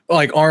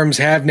like arms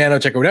have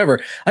nanotech or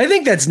whatever. I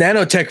think that's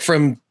nanotech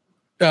from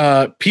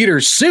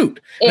Peter's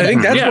suit. I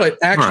think that's what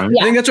actually.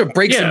 I think that's what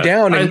breaks him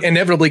down and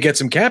inevitably gets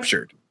him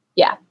captured.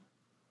 Yeah.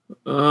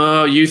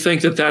 You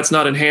think that's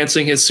not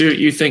enhancing his suit?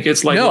 You think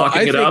it's like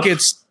locking it up?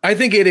 I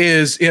think it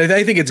is.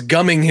 I think it's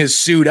gumming his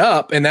suit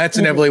up, and that's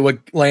inevitably what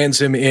lands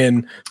him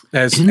in,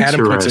 as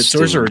Adam puts it,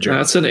 sorcerer jail.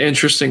 That's an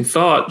interesting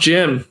thought.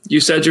 Jim,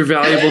 you said your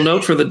valuable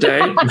note for the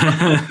day.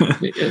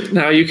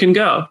 Now you can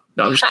go.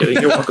 No, I'm just kidding.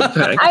 You're welcome to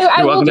hang.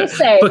 I will just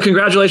say, but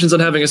congratulations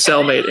on having a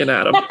cellmate in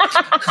Adam.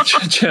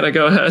 Jenna,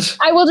 go ahead.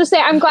 I will just say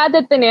I'm glad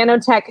that the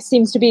nanotech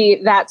seems to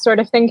be that sort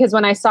of thing, because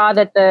when I saw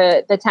that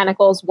the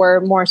tentacles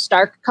were more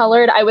Stark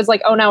colored, I was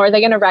like, oh no, are they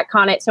going to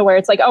retcon it to where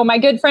it's like, oh, my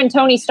good friend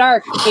Tony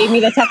Stark gave me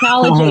the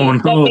technology.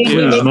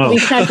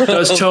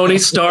 Does Tony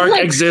Stark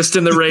exist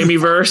in the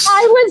Raimi-verse?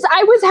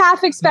 I was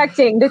half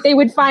expecting that they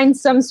would find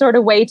some sort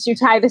of way to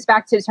tie this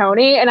back to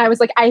Tony, and I was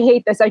like, I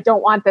hate this. I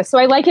don't want this. So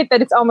I like it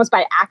that it's almost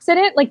by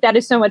accident. Like, that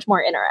is so much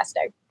more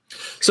interesting.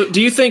 So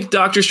do you think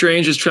Doctor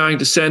Strange is trying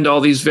to send all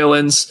these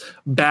villains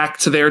back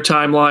to their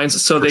timelines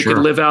so they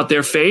can live out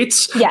their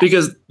fates? Yes.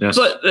 Because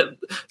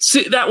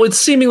that would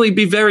seemingly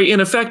be very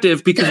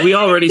ineffective, because we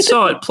already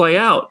saw it play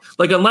out.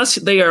 Like, unless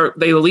they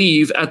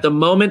leave at the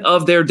moment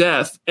of their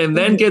death and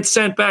then get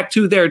sent back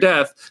to their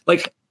death,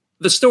 like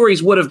the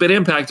stories would have been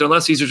impacted,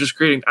 unless these are just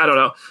creating, I don't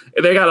know.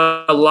 They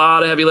got a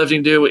lot of heavy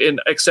lifting to do in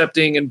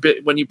accepting and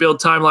when you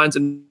build timelines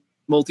and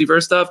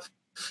multiverse stuff.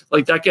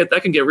 Like that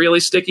can get really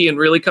sticky and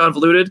really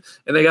convoluted,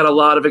 and they got a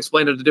lot of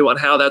explaining to do on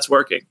how that's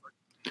working.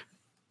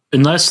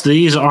 Unless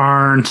these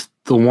aren't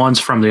the ones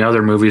from the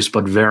other movies,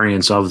 but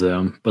variants of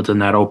them. But then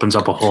that opens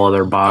up a whole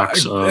other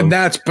box. And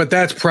that's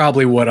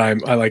probably what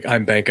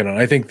I'm banking on.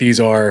 I think these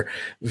are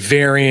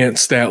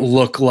variants that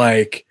look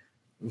like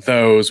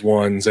those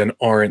ones and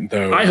aren't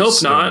those. I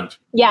hope not.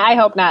 Yeah, I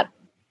hope not.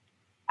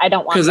 I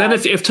don't want, because then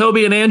if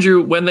Toby and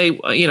Andrew, when they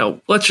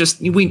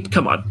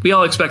come on, we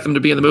all expect them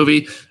to be in the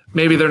movie.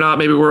 Maybe they're not.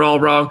 Maybe we're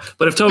all wrong.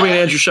 But if Toby and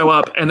Andrew show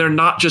up and they're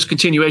not just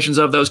continuations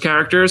of those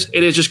characters,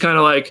 it is just kind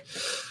of like,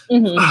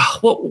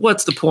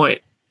 what's the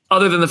point?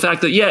 Other than the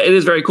fact that, it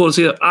is very cool to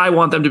see that. I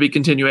want them to be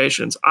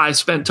continuations. I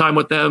spent time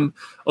with them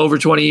over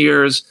 20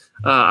 years.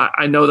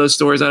 I know those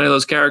stories. I know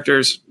those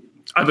characters.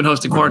 I've been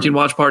hosting quarantine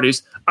watch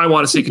parties. I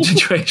want to see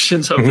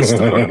continuations of the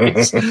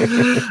stories.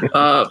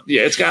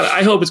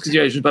 I hope it's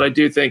continuations, but I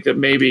do think that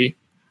maybe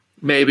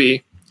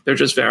they're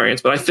just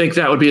variants, but I think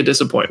that would be a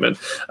disappointment.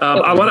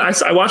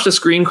 I watched a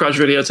Screen Crush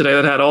video today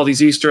that had all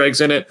these Easter eggs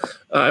in it.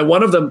 And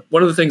one of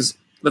the things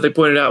that they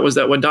pointed out was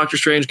that when Doctor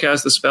Strange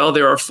casts the spell,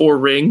 there are 4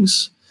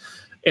 rings,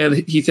 and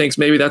he thinks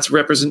maybe that's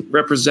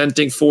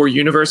representing 4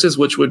 universes,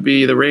 which would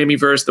be the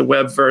Raimi-verse, the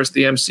Webb-verse,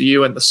 the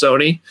MCU, and the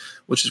Sony,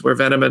 which is where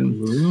Venom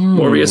and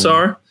Morbius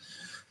are.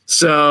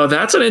 So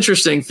that's an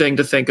interesting thing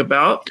to think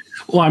about.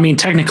 Well, I mean,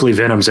 technically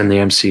Venom's in the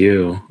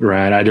MCU,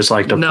 right? I just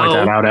like to point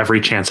that out every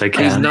chance I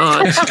can. He's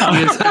not.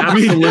 He is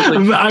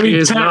absolutely. He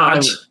is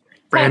not.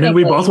 Brandon,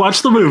 we both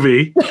watched the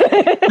movie.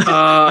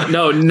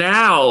 No,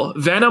 now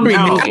Venom.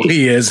 Now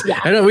he is.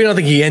 Yeah. We don't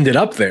think he ended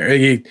up there. I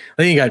think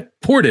he got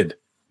ported.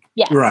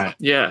 Yeah. Right.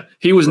 Yeah.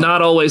 He was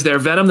not always there.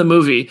 Venom the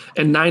movie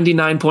and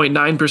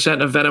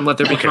 99.9% of Venom Let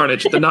There Be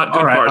Carnage. The not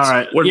good parts. All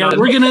right.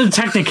 We're getting into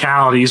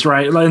technicalities,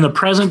 right? Like in the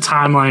present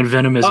timeline,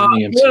 Venom is in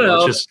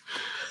the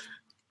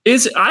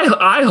MCU.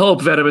 I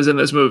hope Venom is in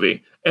this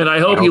movie. And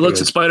I hope he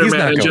looks at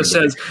Spider-Man and just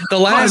says, the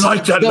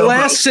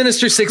last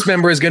Sinister Six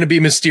member is going to be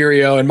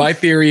Mysterio. And my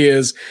theory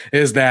is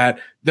that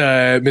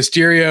the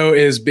Mysterio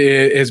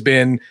has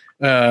been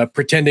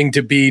pretending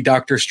to be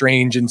Doctor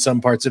Strange in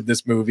some parts of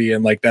this movie.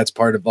 And like, that's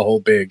part of the whole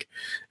big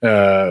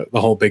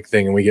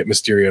thing. And we get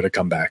Mysterio to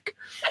come back.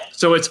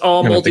 So it's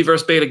all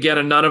multiverse bait again,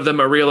 and none of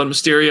them are real. And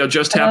Mysterio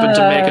just happened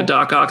to make a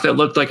Doc Ock that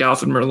looked like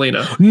Alfred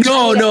Molina.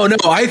 No.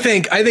 I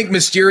think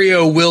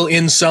Mysterio will,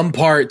 in some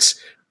parts,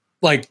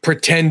 like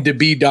pretend to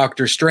be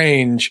Doctor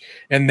Strange,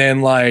 and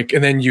then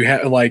you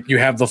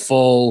have the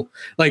full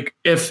like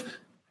if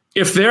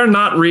they're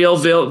not real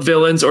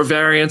villains or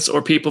variants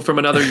or people from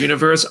another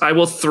universe, I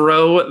will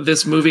throw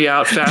this movie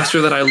out faster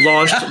than I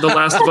launched The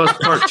Last of Us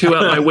Part 2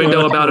 out my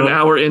window about an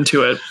hour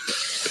into it.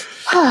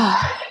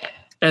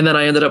 And then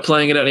I ended up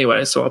playing it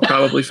anyway, so I'll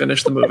probably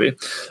finish the movie.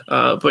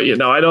 But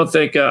I don't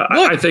think.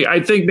 I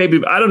think maybe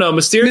I don't know.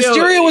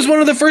 Mysterio was one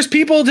of the first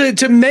people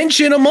to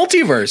mention a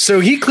multiverse, so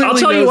he clearly. I'll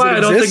tell you why I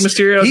don't think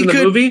Mysterio's in the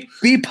movie.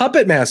 Be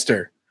Puppet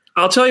Master.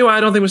 I'll tell you why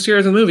I don't think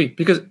Mysterio's in the movie,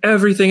 because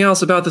everything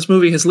else about this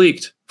movie has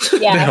leaked.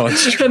 Yeah, no,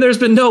 and there's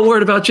been no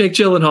word about Jake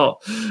Gyllenhaal.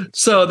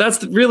 So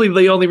that's really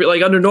the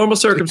only under normal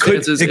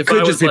circumstances. It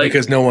could just be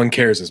because no one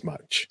cares as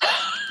much.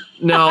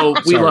 No,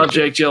 we love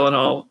Jake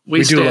Gyllenhaal.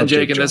 We stand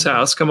Jake in this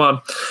house. Come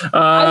on.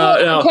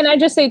 Can I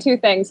just say two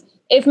things?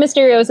 If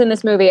Mysterio's in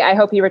this movie, I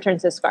hope he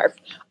returns his scarf.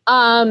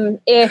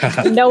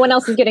 If no one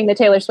else is getting the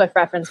Taylor Swift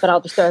reference, but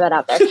I'll just throw that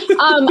out there.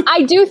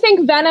 I do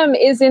think Venom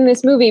is in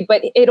this movie,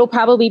 but it'll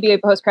probably be a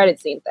post-credit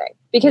scene thing,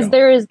 because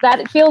there is that.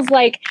 It feels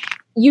like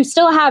you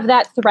still have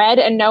that thread,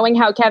 and knowing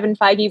how Kevin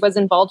Feige was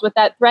involved with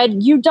that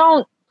thread, you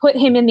don't put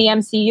him in the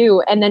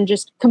MCU and then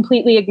just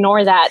completely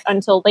ignore that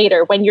until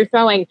later when you're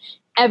throwing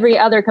every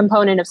other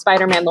component of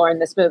Spider-Man lore in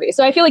this movie.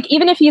 So I feel like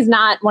even if he's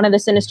not one of the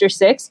Sinister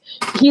Six,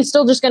 he's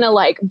still just going to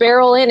like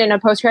barrel in a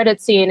post-credit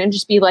scene and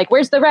just be like,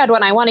 where's the red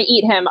when I want to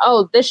eat him?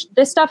 Oh, this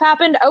stuff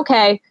happened?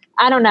 Okay,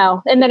 I don't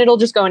know. And then it'll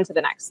just go into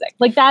the next thing.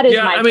 Like that is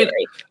my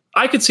theory.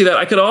 I could see that.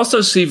 I could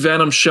also see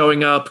Venom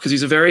showing up because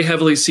he's a very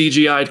heavily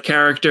CGI'd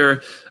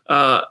character.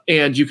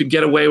 And you could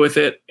get away with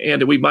it,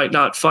 and we might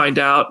not find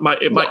out.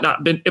 It might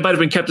have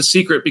been kept a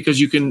secret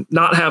because you can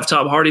not have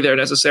Tom Hardy there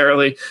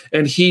necessarily,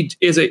 and he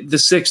is the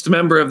sixth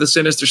member of the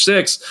Sinister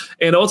Six.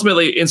 And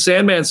ultimately, in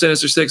Sandman's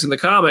Sinister Six in the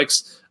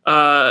comics,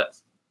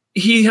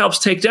 he helps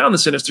take down the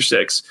Sinister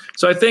Six.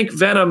 So I think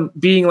Venom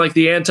being like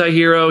the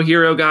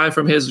hero guy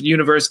from his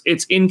universe,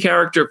 it's in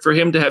character for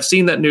him to have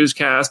seen that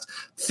newscast,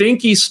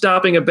 think he's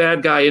stopping a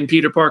bad guy in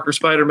Peter Parker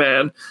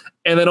Spider-Man,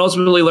 and then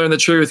ultimately learn the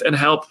truth and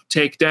help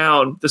take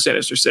down the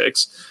Sinister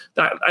Six.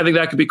 I think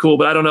that could be cool,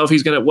 but I don't know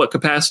if what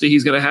capacity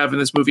he's gonna have in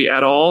this movie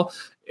at all.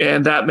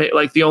 And that may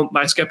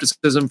my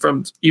skepticism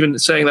from even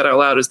saying that out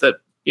loud is that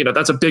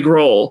that's a big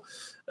role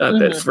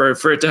that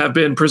for it to have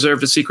been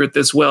preserved a secret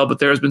this well. But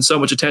there has been so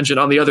much attention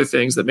on the other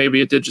things that maybe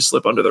it did just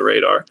slip under the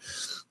radar.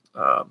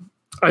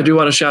 I do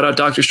want to shout out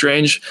Doctor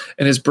Strange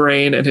and his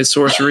brain and his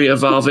sorcery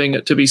evolving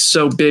to be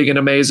so big and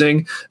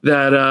amazing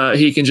that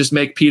he can just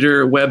make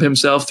Peter web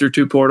himself through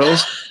two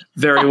portals.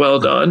 Very well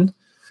done.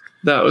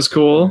 That was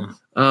cool.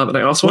 And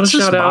I also want to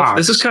shout out.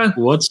 This is kind of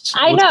what's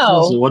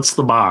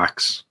the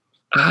box?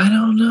 I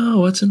don't know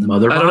what's in the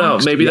mother box. I don't know.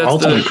 Maybe that's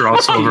ultimate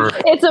crossover.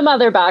 It's a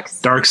mother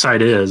box. Darkseid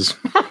is.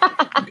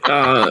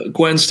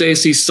 Gwen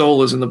Stacy's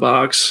soul is in the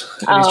box,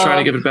 and he's trying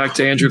to give it back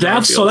to Andrew.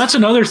 That's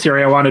another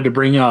theory I wanted to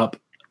bring up.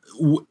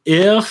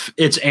 If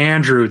it's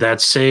Andrew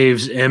that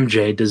saves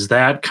MJ, does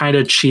that kind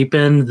of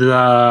cheapen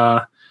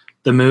the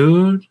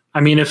mood?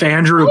 I mean, if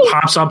Andrew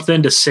pops up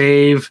then to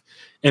save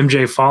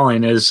MJ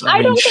falling,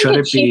 I don't think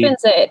it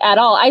cheapens it at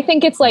all. I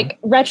think it's like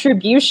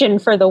retribution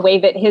for the way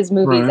that his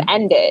movies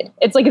ended.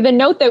 It's like the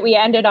note that we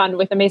ended on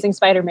with Amazing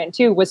Spider-Man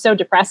 2 was so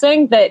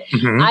depressing that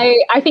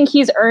I think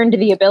he's earned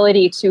the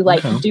ability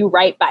to do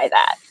right by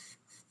that.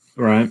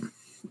 Right.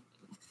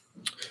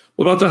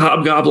 What about the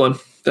Hobgoblin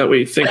that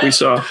we think we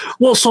saw?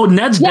 Well, so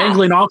Ned's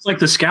dangling off like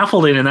the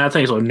scaffolding and that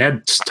thing. So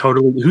Ned's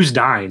who's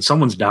dying?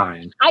 Someone's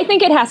dying. I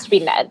think it has to be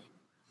Ned.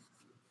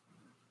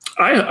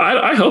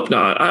 I hope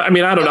not. I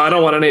mean, I don't know. I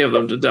don't want any of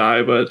them to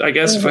die, but I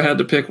guess if I had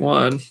to pick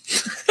one,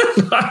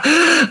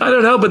 I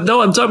don't know. But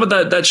no, I'm talking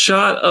about that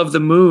shot of the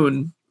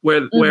moon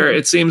where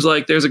it seems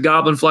like there's a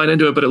goblin flying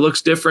into it, but it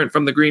looks different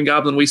from the Green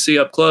Goblin we see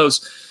up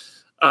close.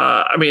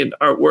 I mean,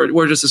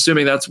 we're just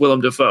assuming that's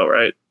Willem Dafoe,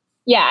 right?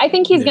 Yeah, I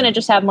think he's going to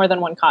just have more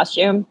than one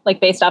costume, like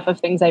based off of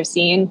things I've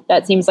seen.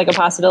 That seems like a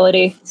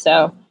possibility.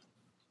 So,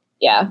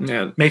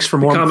 yeah. Makes for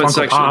more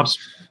Funko Pops.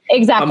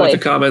 Exactly. I'm with the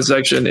comment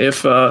section.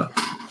 If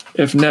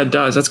Ned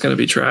dies, that's going to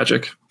be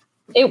tragic.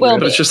 It will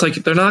be. It's just like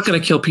they're not going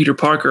to kill Peter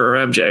Parker or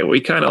MJ.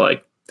 We kind of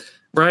like,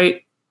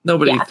 right?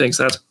 Nobody thinks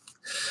that's.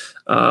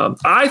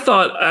 I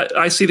thought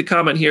I see the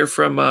comment here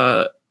from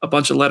a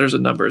bunch of letters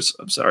and numbers.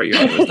 I'm sorry,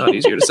 it's not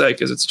easier to say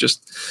because it's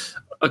just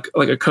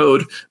like a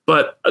code.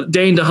 But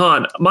Dane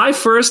DeHaan. My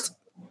first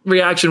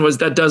reaction was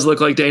that does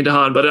look like Dane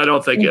DeHaan, but I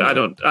don't think I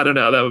don't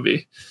know. That would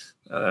be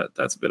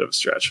that's a bit of a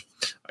stretch,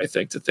 I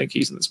think, to think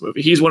he's in this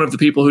movie. He's one of the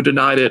people who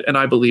denied it, and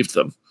I believed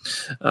them.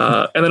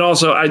 And then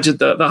also, I did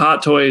the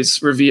Hot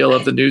Toys reveal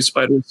of the new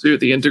Spider suit,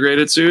 the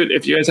integrated suit.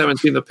 If you guys haven't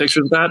seen the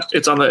pictures of that,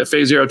 it's on the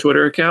Phase Zero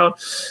Twitter account.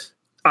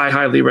 I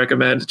highly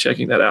recommend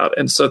checking that out.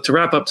 And so to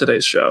wrap up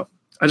today's show,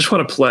 I just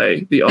want to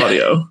play the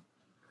audio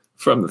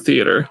from the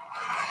theater.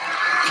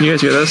 Can you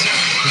guys hear this?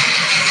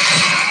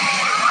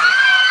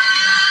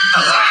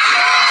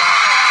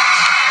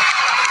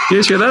 You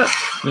guys hear that?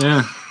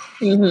 Yeah.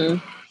 Mm-hmm.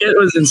 It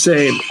was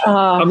insane.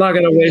 I'm not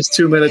going to waste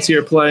 2 minutes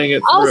here playing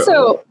it.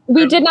 Also,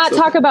 we did not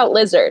talk about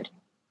Lizard.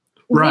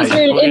 Right.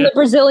 Lizard in the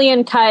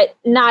Brazilian cut,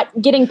 not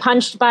getting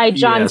punched by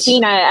John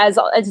Cena as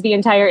the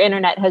entire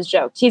internet has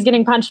joked. He's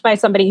getting punched by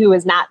somebody who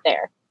is not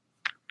there.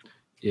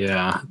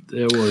 Yeah,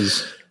 it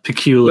was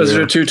peculiar.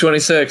 Lizard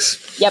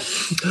 226. Yep.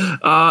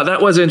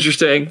 That was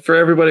interesting. For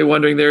everybody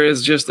wondering, there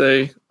is just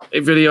a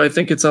video. I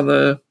think it's on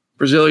the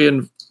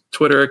Brazilian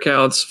Twitter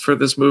accounts for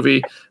this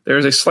movie.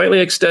 There's a slightly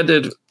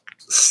extended,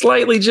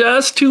 slightly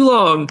just too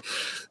long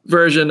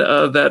version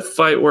of that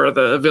fight where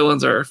the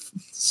villains are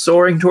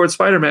soaring towards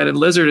Spider-Man and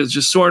Lizard is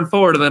just soaring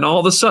forward, and then all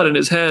of a sudden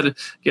his head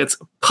gets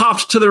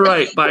popped to the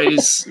right by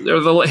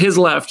his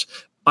left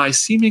by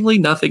seemingly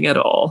nothing at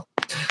all.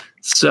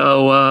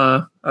 So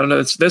I don't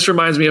know. This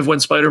reminds me of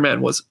when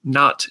Spider-Man was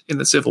not in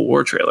the Civil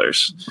War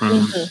trailers,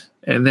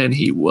 and then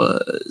he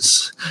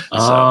was.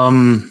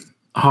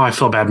 I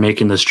feel bad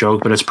making this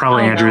joke, but it's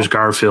probably Andrew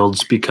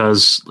Garfield's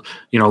because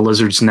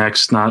Lizard's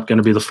neck's not going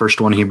to be the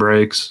first one he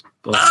breaks.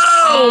 But,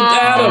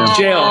 Adam,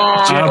 jail.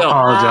 I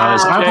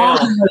apologize.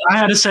 I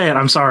had to say it.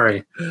 I'm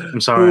sorry.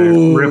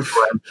 Rip.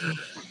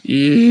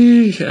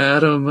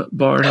 Adam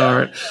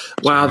Barnhart.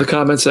 Wow, the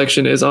comment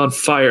section is on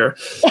fire.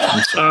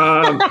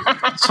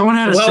 Someone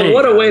had to say.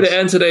 What a way to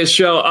end today's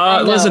show.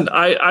 Listen,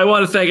 I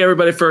want to thank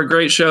everybody for a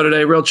great show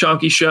today. Real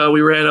chunky show.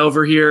 We ran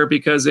over here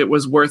because it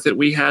was worth it.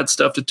 We had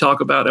stuff to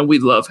talk about, and we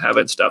love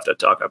having stuff to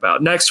talk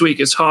about. Next week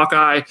is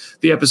Hawkeye.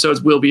 The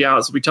episodes will be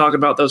out, so we talk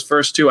about those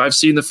first two. I've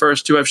seen the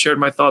first two. I've shared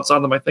my thoughts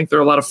on them. I think they're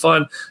a lot of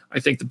fun. I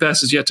think the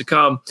best is yet to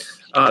come.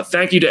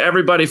 Thank you to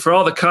everybody for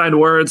all the kind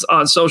words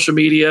on social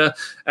media.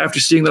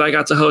 After seeing that I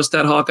got to host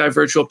that Hawkeye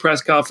virtual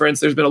press conference,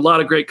 there's been a lot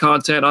of great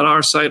content on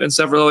our site and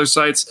several other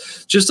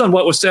sites just on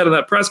what was said in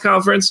that press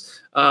conference.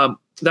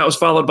 That was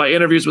followed by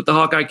interviews with the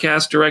Hawkeye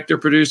cast, director,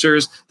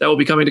 producers that will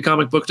be coming to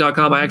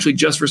comicbook.com. I actually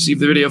just received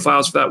the video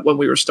files for that when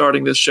we were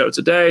starting this show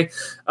today.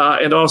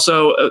 And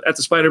also at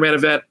the Spider-Man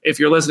event, if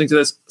you're listening to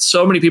this,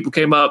 so many people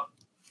came up,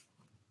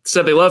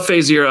 said they love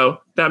Phase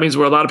Zero. That means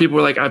where a lot of people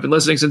were like, I've been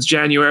listening since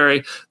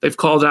January. They've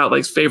called out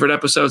like favorite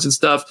episodes and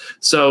stuff.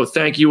 So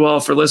thank you all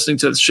for listening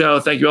to the show.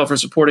 Thank you all for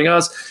supporting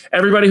us.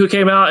 Everybody who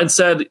came out and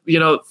said,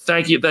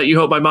 thank you that you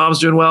hope my mom's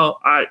doing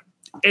well.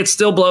 It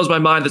still blows my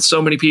mind that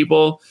so many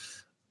people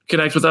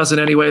connect with us in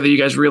any way that you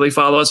guys really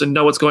follow us and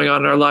know what's going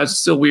on in our lives.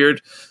 It's still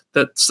weird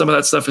that some of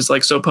that stuff is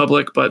like so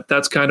public, but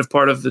that's kind of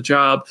part of the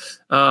job.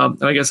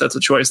 And I guess that's a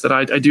choice that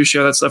I do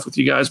share that stuff with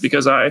you guys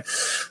because I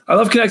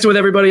love connecting with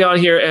everybody on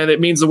here, and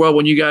it means the world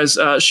when you guys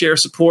share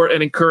support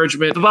and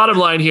encouragement. The bottom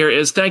line here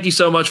is thank you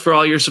so much for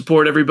all your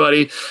support,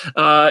 everybody.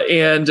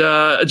 And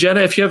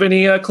Jenna, if you have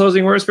any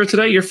closing words for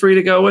today, you're free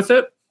to go with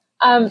it.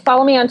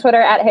 Follow me on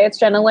Twitter at Hey It's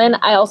Jenna Lynn.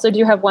 I also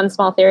do have one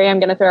small theory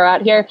I'm going to throw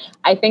out here.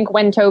 I think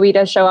when Toby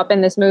does show up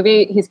in this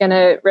movie, he's going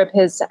to rip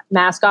his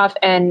mask off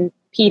and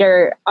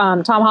Peter,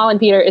 Tom Holland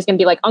Peter is going to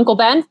be like, Uncle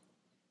Ben.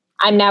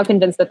 I'm now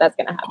convinced that that's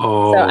going to happen.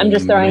 So I'm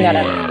just throwing that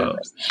out there.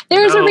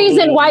 There's a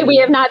reason why we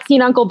have not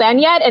seen Uncle Ben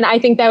yet. And I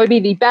think that would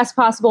be the best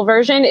possible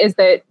version is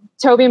that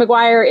Tobey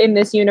Maguire in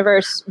this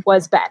universe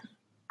was Ben.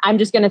 I'm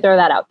just going to throw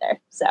that out there.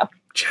 So,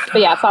 but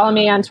yeah, follow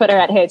me on Twitter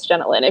at Hey It's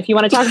Jenna Lynn if you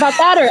want to talk about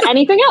that or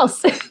anything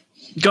else.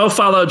 Go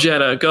follow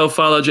Jenna.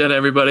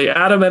 Everybody.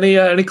 Adam,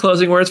 any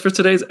closing words for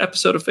today's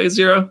episode of Phase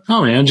Zero?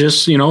 Oh man,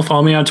 just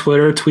follow me on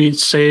Twitter, tweet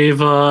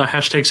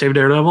hashtag Save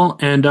Daredevil,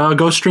 and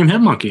go stream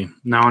Hitmonkey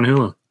now on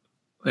Hulu.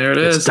 There it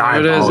is.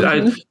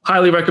 I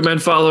highly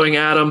recommend following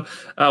Adam.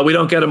 We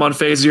don't get him on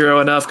Phase Zero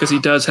enough because he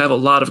does have a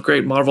lot of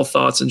great Marvel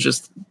thoughts and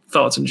just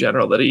thoughts in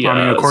general that he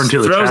according to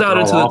the throws chat, out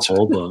into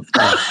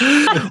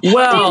the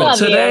Well,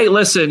 today,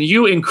 listen,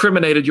 you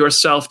incriminated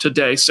yourself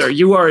today, sir.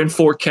 You are in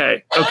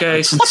 4K. Okay,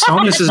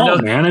 this is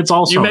man. It's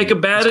all you make a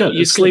bed,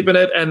 you sleep in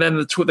it, and then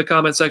the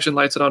comment section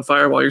lights it on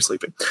fire while you're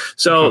sleeping.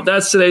 So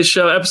that's today's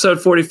show, episode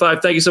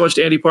 45. Thank you so much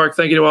to Andy Park.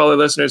 Thank you to all our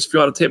listeners. If you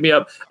want to hit me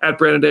up at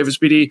Brandon Davis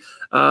BD.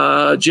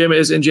 Jim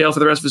is in jail for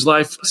the rest of his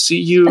life. See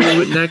you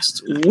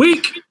next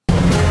week.